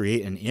 you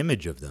create an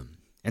image of them.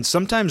 And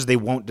sometimes they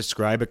won't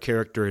describe a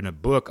character in a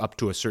book up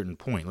to a certain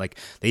point. Like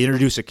they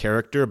introduce a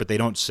character, but they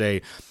don't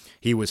say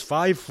he was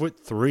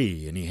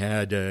 5'3" and he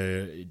had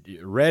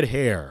red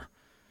hair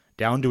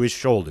down to his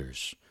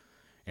shoulders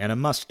and a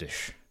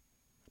mustache.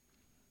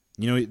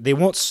 They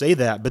won't say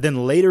that, but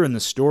then later in the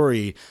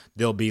story,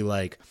 they'll be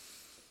like,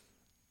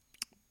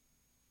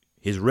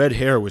 his red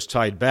hair was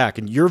tied back,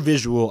 and your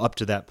visual up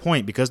to that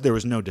point, because there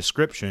was no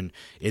description,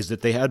 is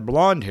that they had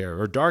blonde hair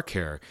or dark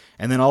hair.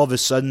 And then all of a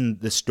sudden,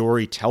 the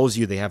story tells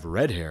you they have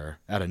red hair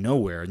out of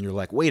nowhere, and you're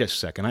like, wait a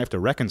second, I have to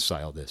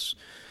reconcile this.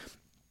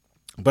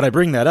 But I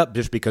bring that up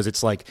just because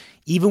it's like,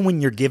 even when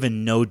you're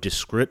given no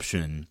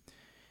description,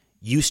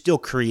 you still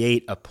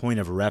create a point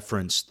of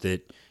reference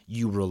that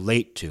you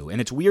relate to. And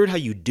it's weird how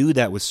you do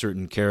that with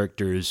certain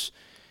characters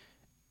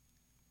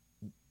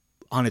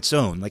on its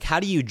own. Like, how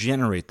do you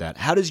generate that?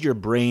 How does your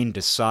brain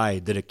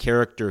decide that a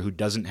character who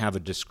doesn't have a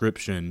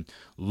description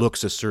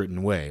looks a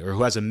certain way, or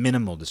who has a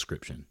minimal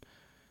description?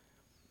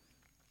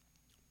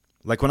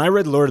 Like, when I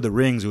read Lord of the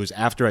Rings, it was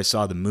after I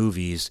saw the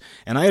movies,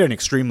 and I had an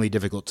extremely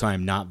difficult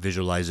time not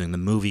visualizing the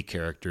movie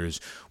characters,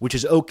 which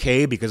is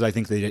okay because I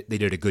think they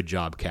did a good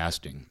job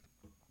casting.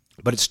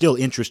 But it's still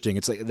interesting.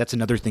 It's like that's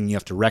another thing you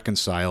have to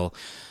reconcile,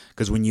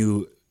 because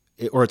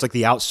it's like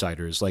The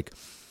Outsiders. Like,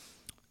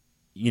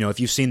 if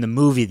you've seen the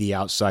movie The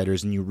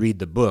Outsiders and you read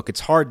the book,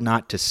 it's hard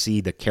not to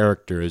see the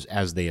characters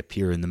as they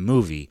appear in the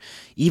movie,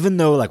 even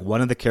though like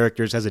one of the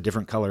characters has a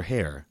different color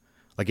hair.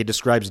 Like it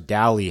describes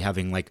Dally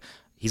having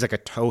he's like a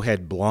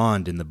towhead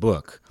blonde in the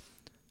book,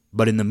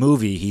 but in the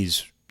movie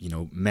he's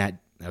Matt.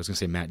 I was going to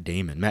say Matt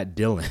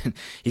Dillon.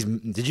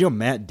 Did you know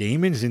Matt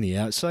Damon is in The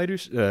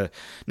Outsiders? No,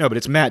 but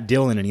it's Matt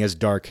Dillon and he has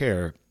dark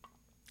hair.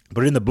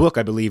 But in the book,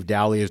 I believe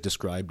Dally is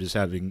described as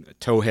having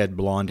towhead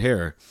blonde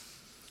hair.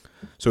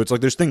 So it's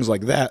like there's things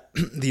like that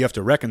that you have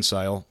to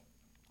reconcile.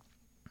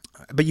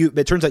 But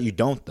it turns out you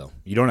don't, though.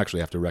 You don't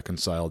actually have to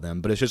reconcile them.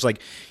 But it's just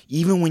like,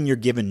 even when you're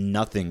given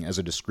nothing as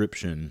a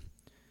description,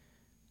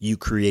 you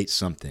create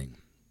something.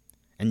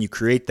 And you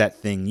create that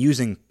thing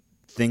using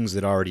things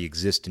that already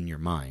exist in your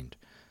mind.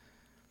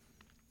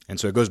 And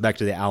so it goes back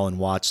to the Alan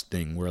Watts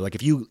thing, where like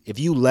if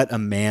you let a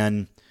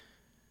man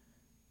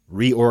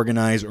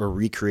reorganize or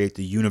recreate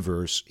the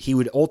universe, he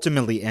would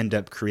ultimately end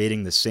up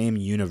creating the same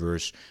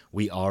universe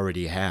we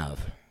already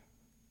have.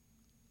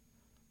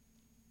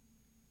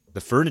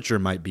 The furniture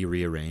might be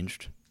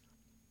rearranged.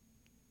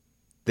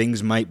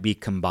 Things might be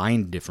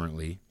combined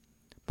differently.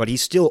 But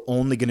he's still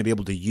only going to be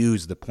able to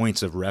use the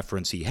points of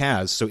reference he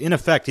has. So in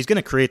effect, he's going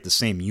to create the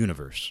same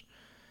universe.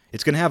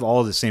 It's going to have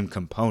all of the same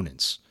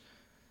components.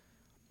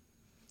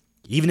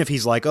 Even if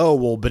he's like, oh,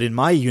 well, but in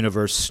my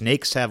universe,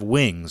 snakes have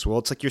wings. Well,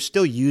 it's like you're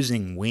still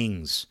using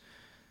wings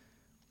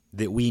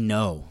that we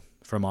know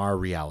from our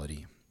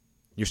reality.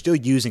 You're still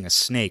using a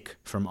snake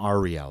from our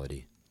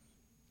reality.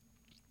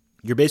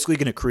 You're basically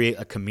going to create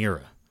a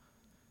chimera.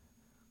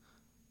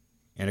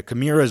 And a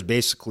chimera is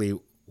basically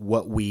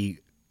what we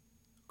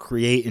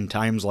create in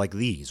times like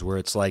these, where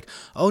it's like,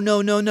 oh,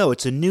 no,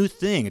 it's a new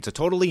thing. It's a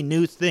totally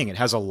new thing. It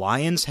has a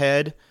lion's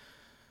head,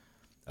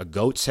 a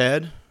goat's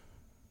head,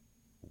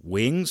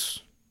 wings,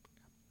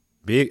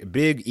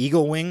 big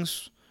eagle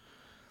wings.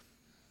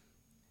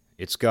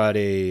 It's got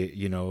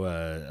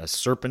a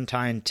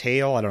serpentine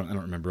tail. I don't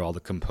remember all the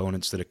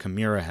components that a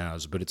chimera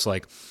has, but it's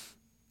like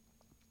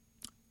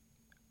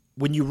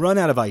when you run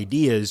out of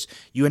ideas,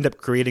 you end up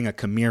creating a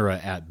chimera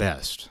at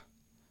best.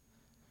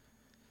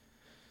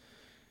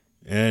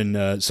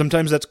 And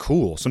sometimes that's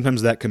cool.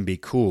 Sometimes that can be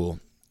cool.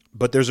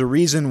 But there's a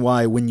reason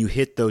why when you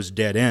hit those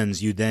dead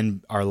ends, you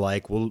then are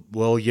like,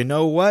 well, you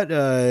know what?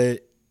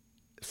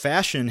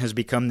 Fashion has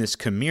become this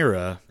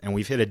chimera, and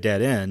we've hit a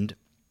dead end.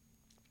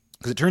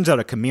 Because it turns out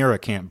a chimera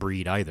can't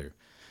breed either.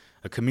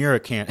 A chimera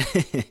can't.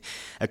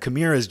 A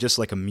chimera is just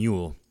like a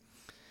mule.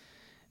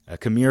 A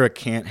chimera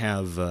can't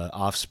have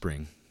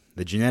offspring.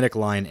 The genetic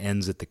line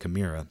ends at the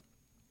chimera.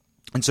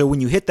 And so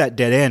when you hit that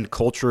dead end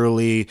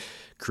culturally,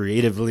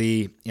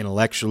 creatively,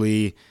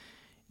 intellectually,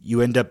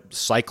 you end up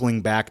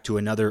cycling back to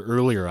another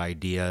earlier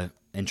idea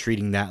and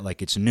treating that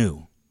like it's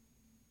new.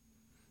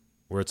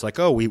 Where it's like,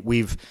 oh,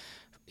 we've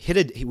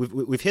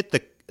hit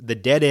the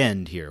dead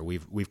end here.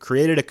 We've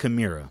created a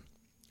chimera.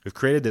 We've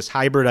created this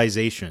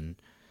hybridization.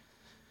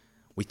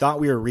 We thought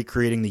we were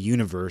recreating the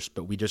universe,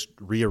 but we just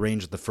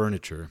rearranged the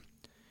furniture.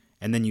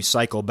 And then you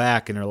cycle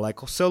back and are like,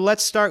 so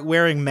let's start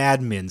wearing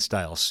Mad Men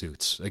style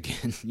suits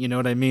again. You know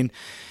what I mean?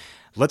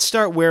 Let's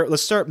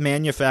start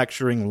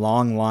manufacturing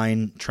long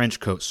line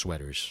trench coat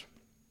sweaters.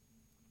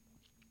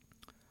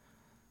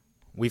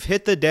 We've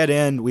hit the dead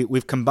end.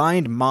 We've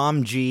combined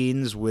mom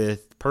jeans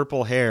with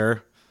purple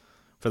hair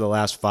for the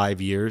last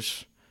 5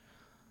 years.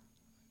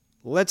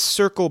 Let's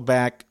circle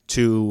back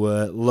to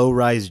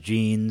low-rise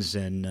jeans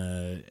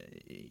and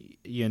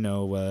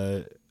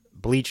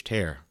bleached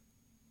hair.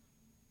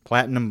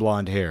 Platinum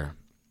blonde hair.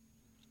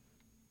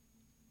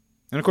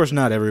 And of course,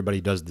 not everybody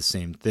does the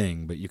same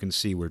thing, but you can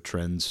see where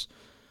trends,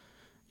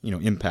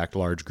 impact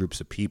large groups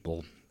of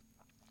people.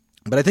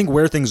 But I think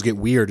where things get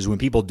weird is when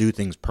people do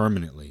things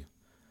permanently.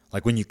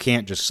 Like when you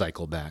can't just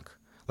cycle back.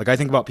 Like I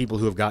think about people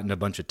who have gotten a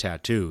bunch of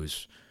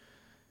tattoos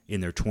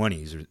in their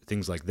 20s or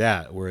things like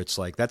that, where it's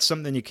like, that's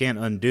something you can't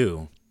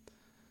undo.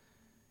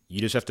 You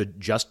just have to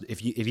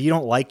if you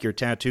don't like your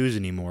tattoos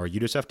anymore, you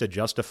just have to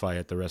justify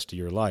it the rest of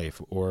your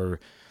life. Or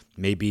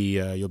maybe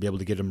you'll be able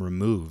to get them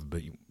removed,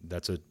 but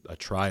that's a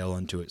trial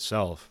unto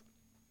itself.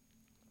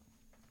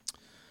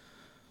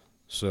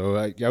 So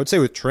I would say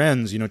with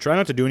trends, try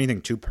not to do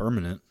anything too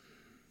permanent.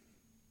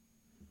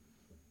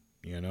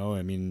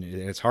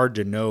 It's hard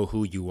to know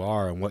who you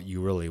are and what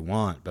you really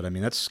want, but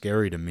that's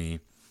scary to me.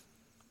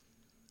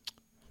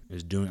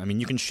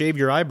 You can shave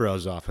your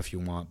eyebrows off if you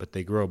want, but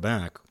they grow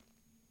back.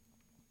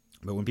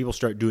 But when people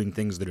start doing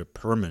things that are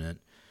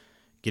permanent,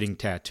 getting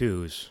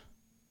tattoos,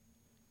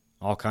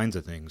 all kinds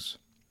of things,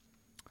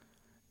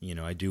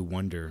 I do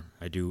wonder.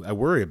 I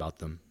worry about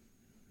them.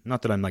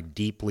 Not that I'm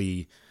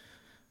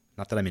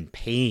not that I'm in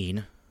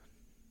pain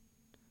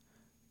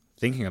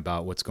thinking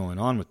about what's going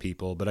on with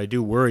people, but I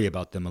do worry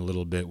about them a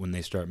little bit when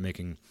they start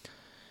making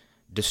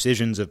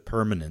decisions of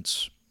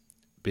permanence,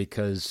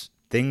 because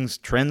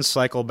trends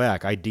cycle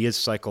back, ideas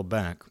cycle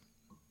back.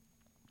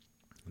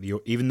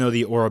 Even though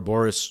the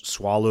Ouroboros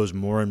swallows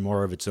more and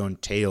more of its own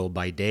tail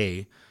by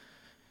day,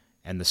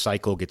 and the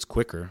cycle gets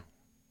quicker,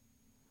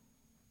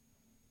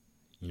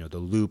 the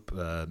loop,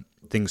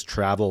 things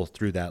travel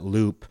through that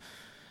loop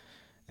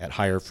at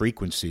higher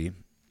frequency,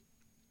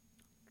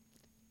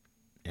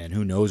 and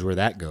who knows where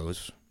that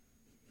goes.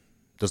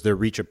 Does there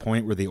reach a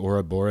point where the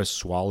Ouroboros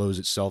swallows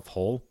itself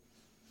whole?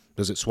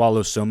 Does it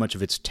swallow so much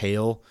of its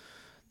tail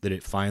that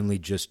it finally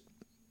just,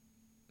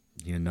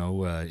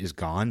 is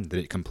gone, that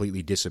it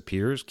completely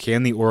disappears?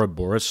 Can the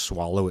Ouroboros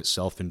swallow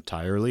itself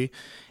entirely?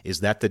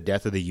 Is that the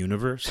death of the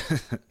universe?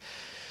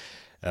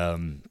 I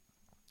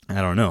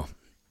don't know.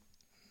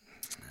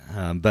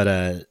 But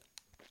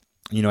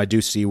I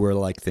do see where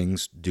like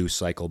things do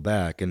cycle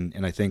back.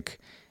 And I think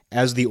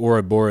as the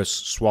Ouroboros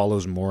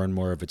swallows more and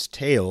more of its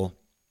tail,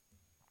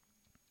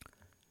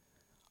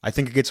 I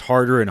think it gets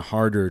harder and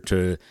harder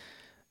to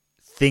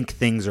think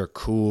things are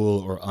cool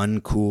or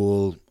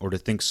uncool, or to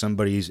think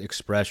somebody's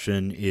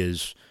expression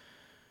is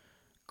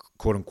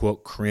quote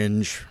unquote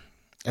cringe.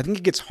 I think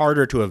it gets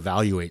harder to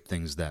evaluate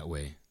things that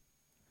way.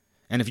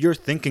 And if you're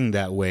thinking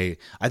that way,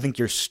 I think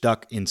you're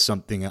stuck in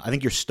something. I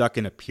think you're stuck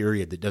in a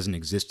period that doesn't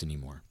exist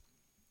anymore.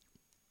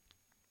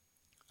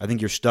 I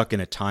think you're stuck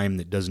in a time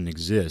that doesn't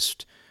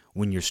exist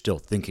when you're still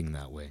thinking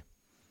that way.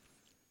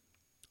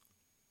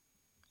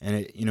 And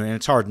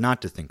it's hard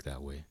not to think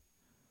that way.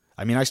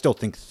 I mean, I still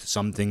think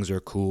some things are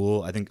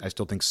cool. I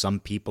still think some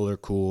people are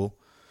cool.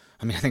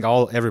 I mean, I think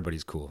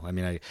everybody's cool. I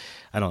mean,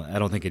 I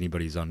don't think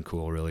anybody's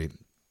uncool really.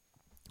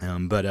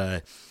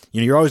 But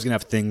you're always gonna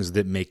have things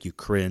that make you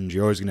cringe.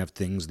 You're always gonna have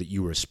things that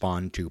you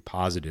respond to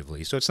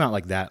positively. So it's not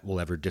like that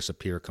will ever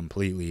disappear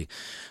completely.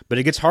 But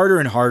it gets harder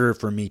and harder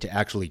for me to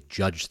actually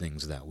judge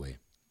things that way.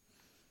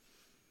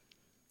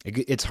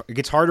 It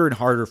gets harder and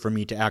harder for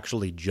me to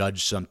actually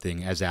judge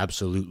something as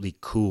absolutely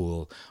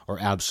cool or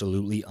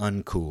absolutely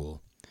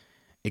uncool.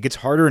 It gets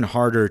harder and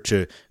harder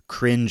to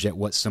cringe at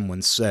what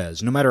someone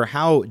says, no matter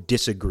how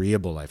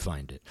disagreeable I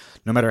find it,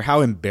 no matter how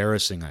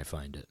embarrassing I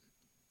find it.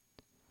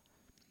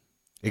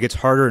 It gets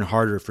harder and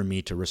harder for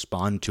me to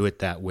respond to it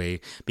that way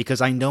because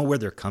I know where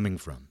they're coming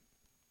from.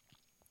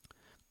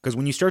 Because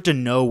when you start to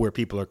know where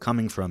people are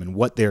coming from and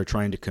what they're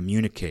trying to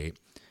communicate,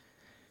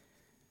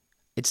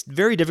 it's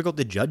very difficult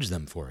to judge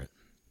them for it.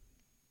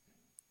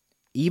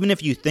 Even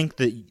if you think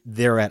that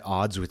they're at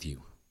odds with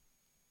you.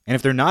 And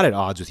if they're not at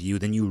odds with you,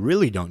 then you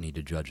really don't need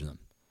to judge them.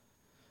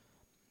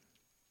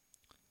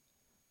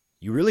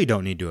 You really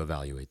don't need to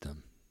evaluate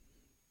them.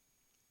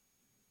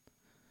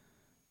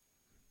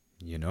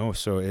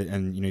 So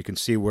you can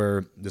see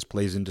where this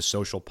plays into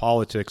social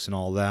politics and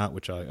all that,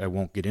 which I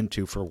won't get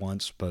into for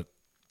once, but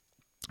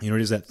it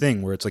is that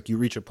thing where it's like you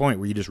reach a point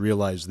where you just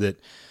realize that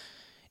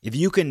if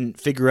you can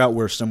figure out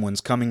where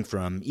someone's coming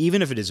from,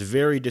 even if it is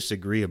very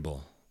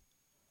disagreeable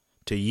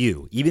to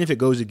you, even if it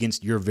goes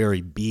against your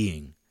very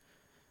being,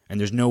 and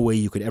there's no way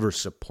you could ever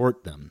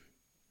support them,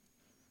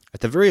 at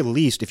the very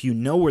least, if you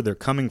know where they're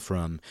coming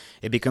from,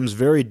 it becomes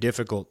very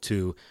difficult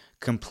to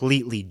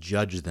completely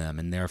judge them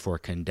and therefore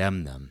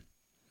condemn them.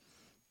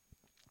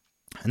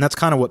 And that's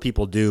kind of what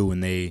people do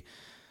when they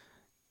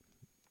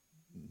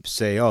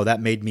say, oh,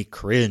 that made me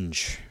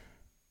cringe.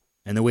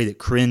 And the way that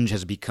cringe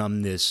has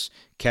become this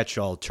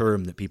catch-all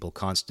term that people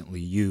constantly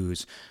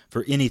use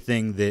for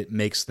anything that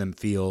makes them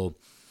feel,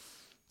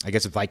 I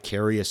guess, a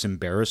vicarious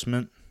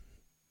embarrassment.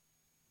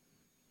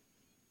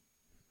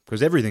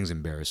 Because everything's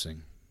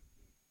embarrassing.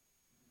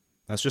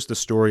 That's just the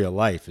story of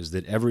life, is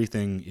that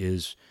everything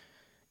is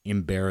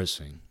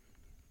embarrassing.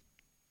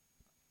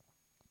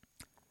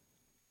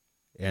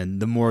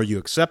 And the more you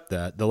accept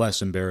that, the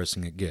less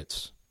embarrassing it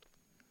gets.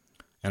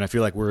 And I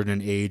feel like we're in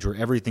an age where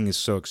everything is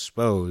so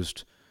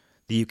exposed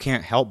that you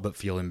can't help but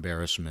feel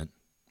embarrassment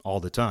all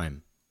the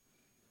time.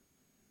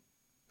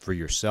 For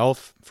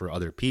yourself, for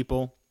other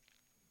people.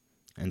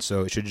 And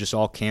so it should just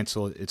all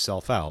cancel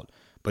itself out.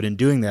 But in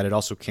doing that, it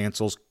also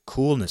cancels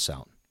coolness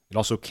out. It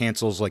also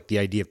cancels like the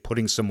idea of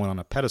putting someone on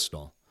a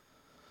pedestal.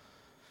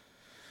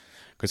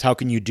 Because how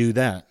can you do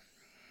that?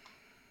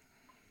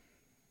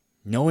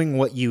 Knowing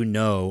what you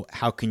know,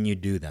 how can you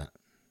do that?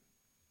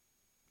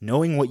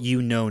 Knowing what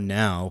you know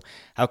now,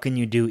 how can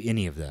you do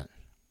any of that?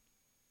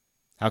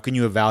 How can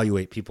you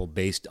evaluate people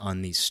based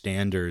on these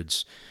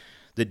standards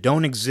that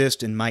don't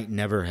exist and might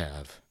never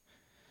have?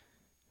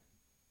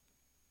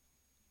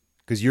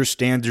 Because your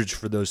standards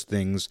for those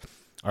things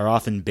are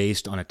often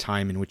based on a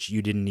time in which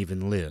you didn't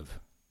even live.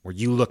 Where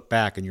you look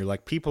back and you're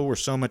like, people were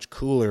so much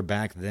cooler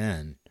back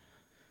then.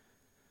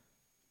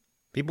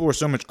 People were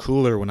so much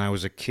cooler when I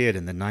was a kid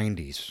in the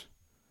 90s.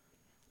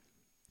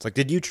 It's like,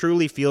 did you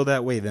truly feel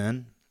that way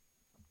then?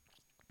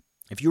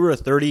 If you were a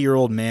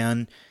 30-year-old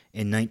man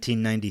in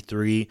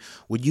 1993,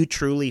 would you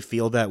truly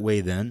feel that way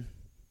then?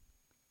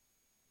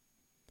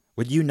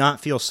 Would you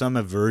not feel some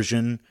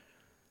aversion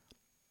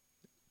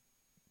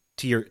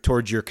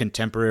towards your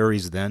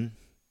contemporaries then?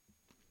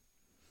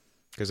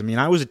 Because,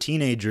 I was a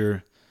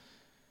teenager,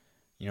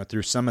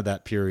 through some of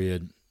that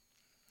period.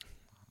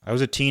 I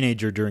was a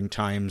teenager during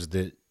times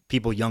that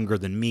people younger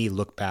than me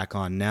look back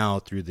on now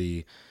through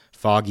the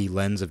foggy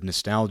lens of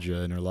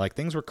nostalgia and are like,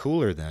 things were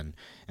cooler then.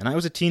 And I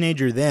was a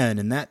teenager then,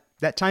 and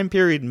that time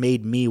period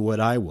made me what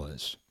I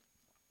was.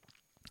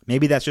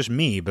 Maybe that's just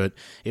me, but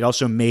it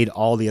also made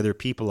all the other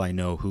people I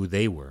know who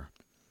they were.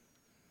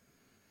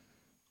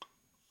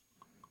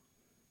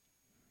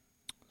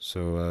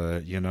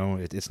 So,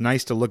 it's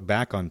nice to look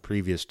back on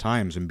previous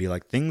times and be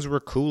like, things were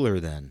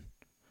cooler then.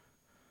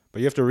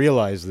 But you have to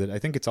realize that I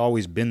think it's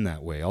always been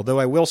that way.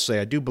 Although I will say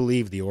I do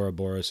believe the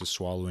Ouroboros is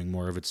swallowing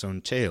more of its own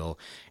tail,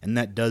 and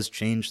that does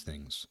change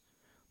things.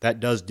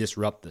 That does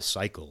disrupt the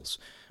cycles.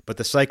 But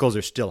the cycles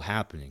are still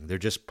happening. They're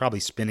just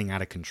probably spinning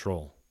out of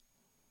control.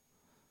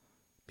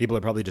 People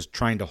are probably just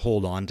trying to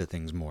hold on to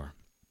things more.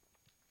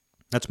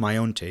 That's my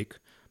own take.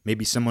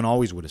 Maybe someone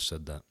always would have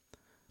said that.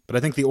 But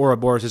I think the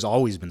Ouroboros has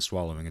always been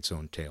swallowing its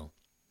own tail.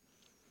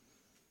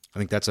 I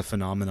think that's a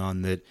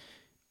phenomenon that,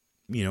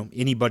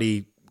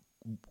 anybody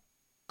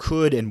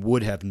could and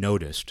would have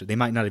noticed. They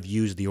might not have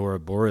used the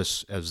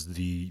Ouroboros as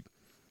the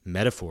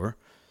metaphor,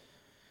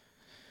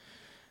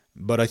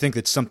 but I think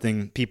it's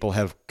something people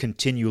have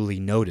continually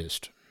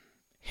noticed,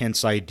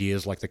 hence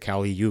ideas like the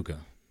Kali Yuga.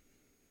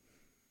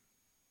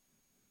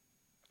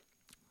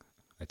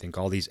 I think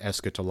all these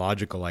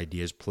eschatological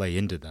ideas play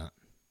into that.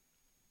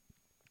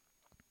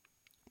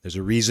 There's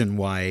a reason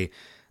why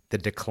the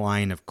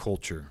decline of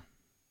culture,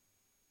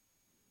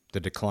 the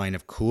decline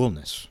of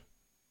coolness,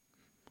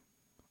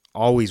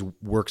 always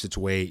works its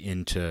way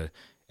into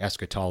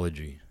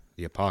eschatology,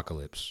 the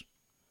apocalypse.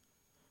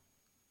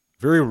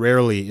 Very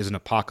rarely is an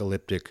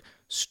apocalyptic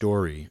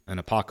story, an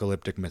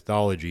apocalyptic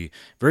mythology,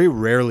 very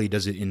rarely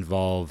does it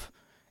involve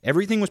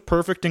everything was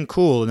perfect and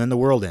cool and then the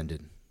world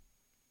ended.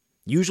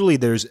 Usually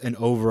there's an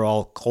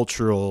overall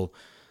cultural,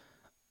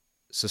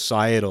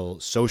 societal,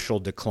 social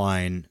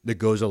decline that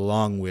goes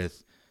along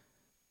with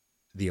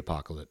the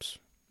apocalypse,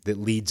 that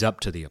leads up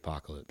to the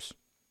apocalypse.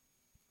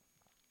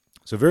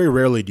 So very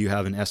rarely do you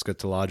have an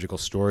eschatological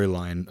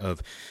storyline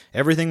of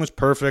everything was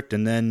perfect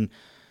and then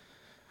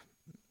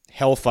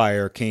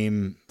hellfire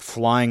came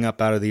flying up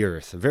out of the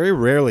earth. Very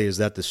rarely is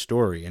that the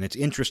story, and it's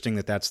interesting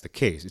that that's the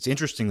case. It's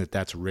interesting that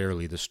that's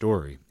rarely the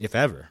story, if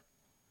ever.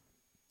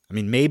 I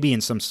mean, maybe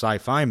in some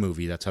sci-fi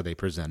movie that's how they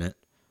present it.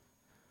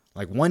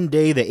 Like one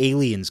day the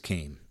aliens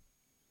came.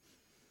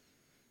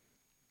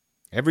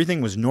 Everything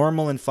was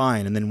normal and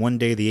fine, and then one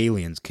day the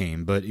aliens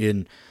came. But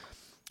in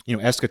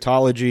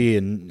eschatology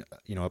and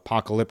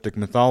apocalyptic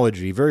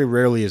mythology, very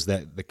rarely is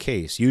that the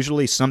case.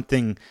 Usually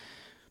something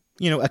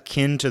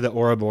akin to the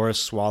Ouroboros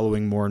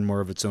swallowing more and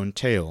more of its own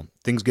tail,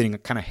 things getting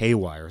kind of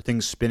haywire,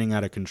 things spinning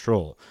out of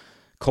control,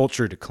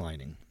 culture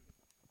declining.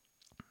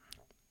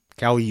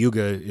 Kali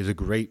Yuga is a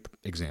great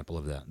example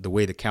of that. The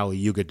way the Kali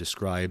Yuga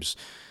describes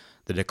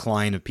the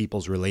decline of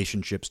people's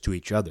relationships to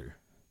each other,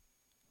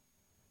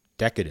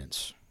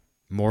 decadence,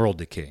 moral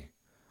decay.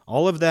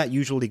 All of that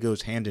usually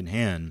goes hand in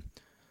hand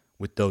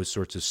with those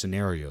sorts of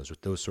scenarios,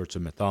 with those sorts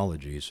of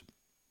mythologies.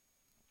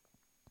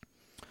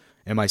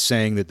 Am I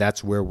saying that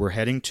that's where we're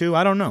heading to?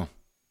 I don't know.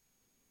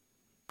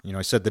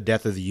 I said the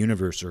death of the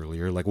universe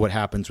earlier, like what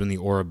happens when the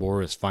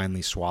Ouroboros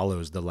finally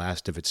swallows the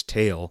last of its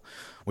tail,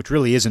 which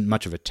really isn't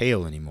much of a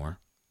tail anymore.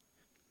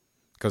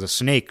 Because a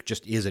snake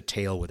just is a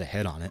tail with a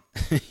head on it,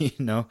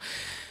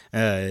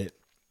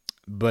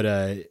 But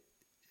I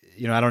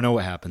don't know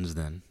what happens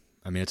then.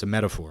 I mean, it's a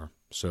metaphor,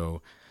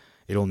 so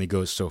it only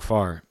goes so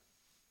far.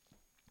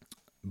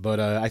 But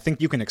I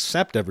think you can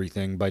accept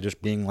everything by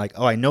just being like,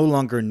 I no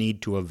longer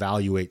need to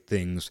evaluate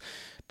things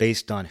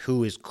based on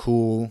who is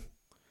cool,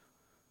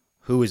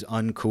 who is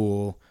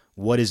uncool,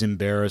 what is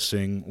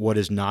embarrassing, what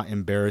is not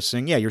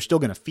embarrassing. Yeah, you're still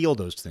going to feel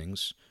those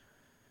things.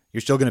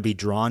 You're still going to be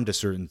drawn to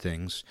certain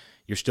things.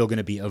 You're still going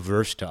to be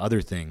averse to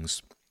other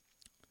things.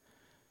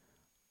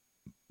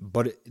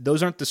 But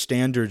those aren't the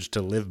standards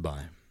to live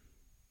by.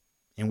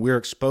 And we're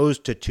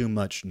exposed to too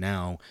much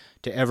now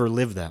to ever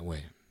live that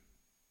way.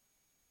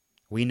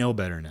 We know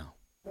better now.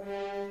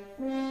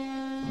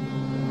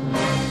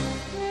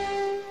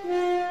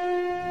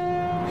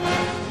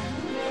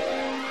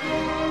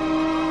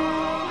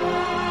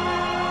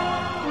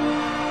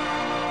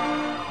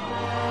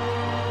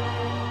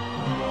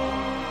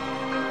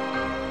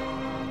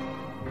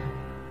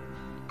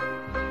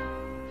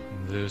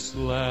 This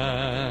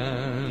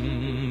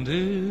land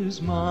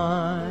is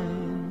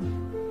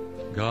mine.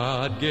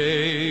 God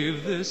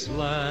gave this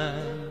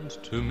land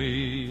to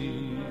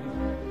me.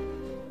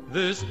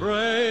 This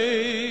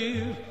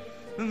brave,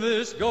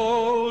 this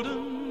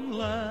golden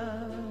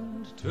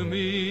land to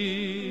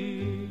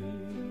me.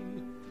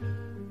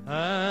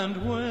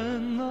 And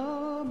when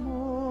the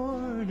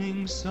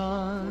morning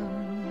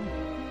sun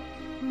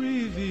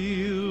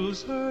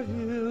reveals her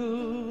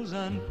hills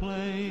and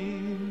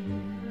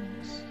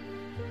plains,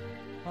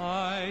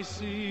 I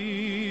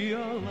see a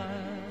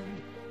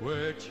land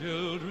where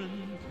children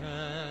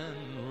can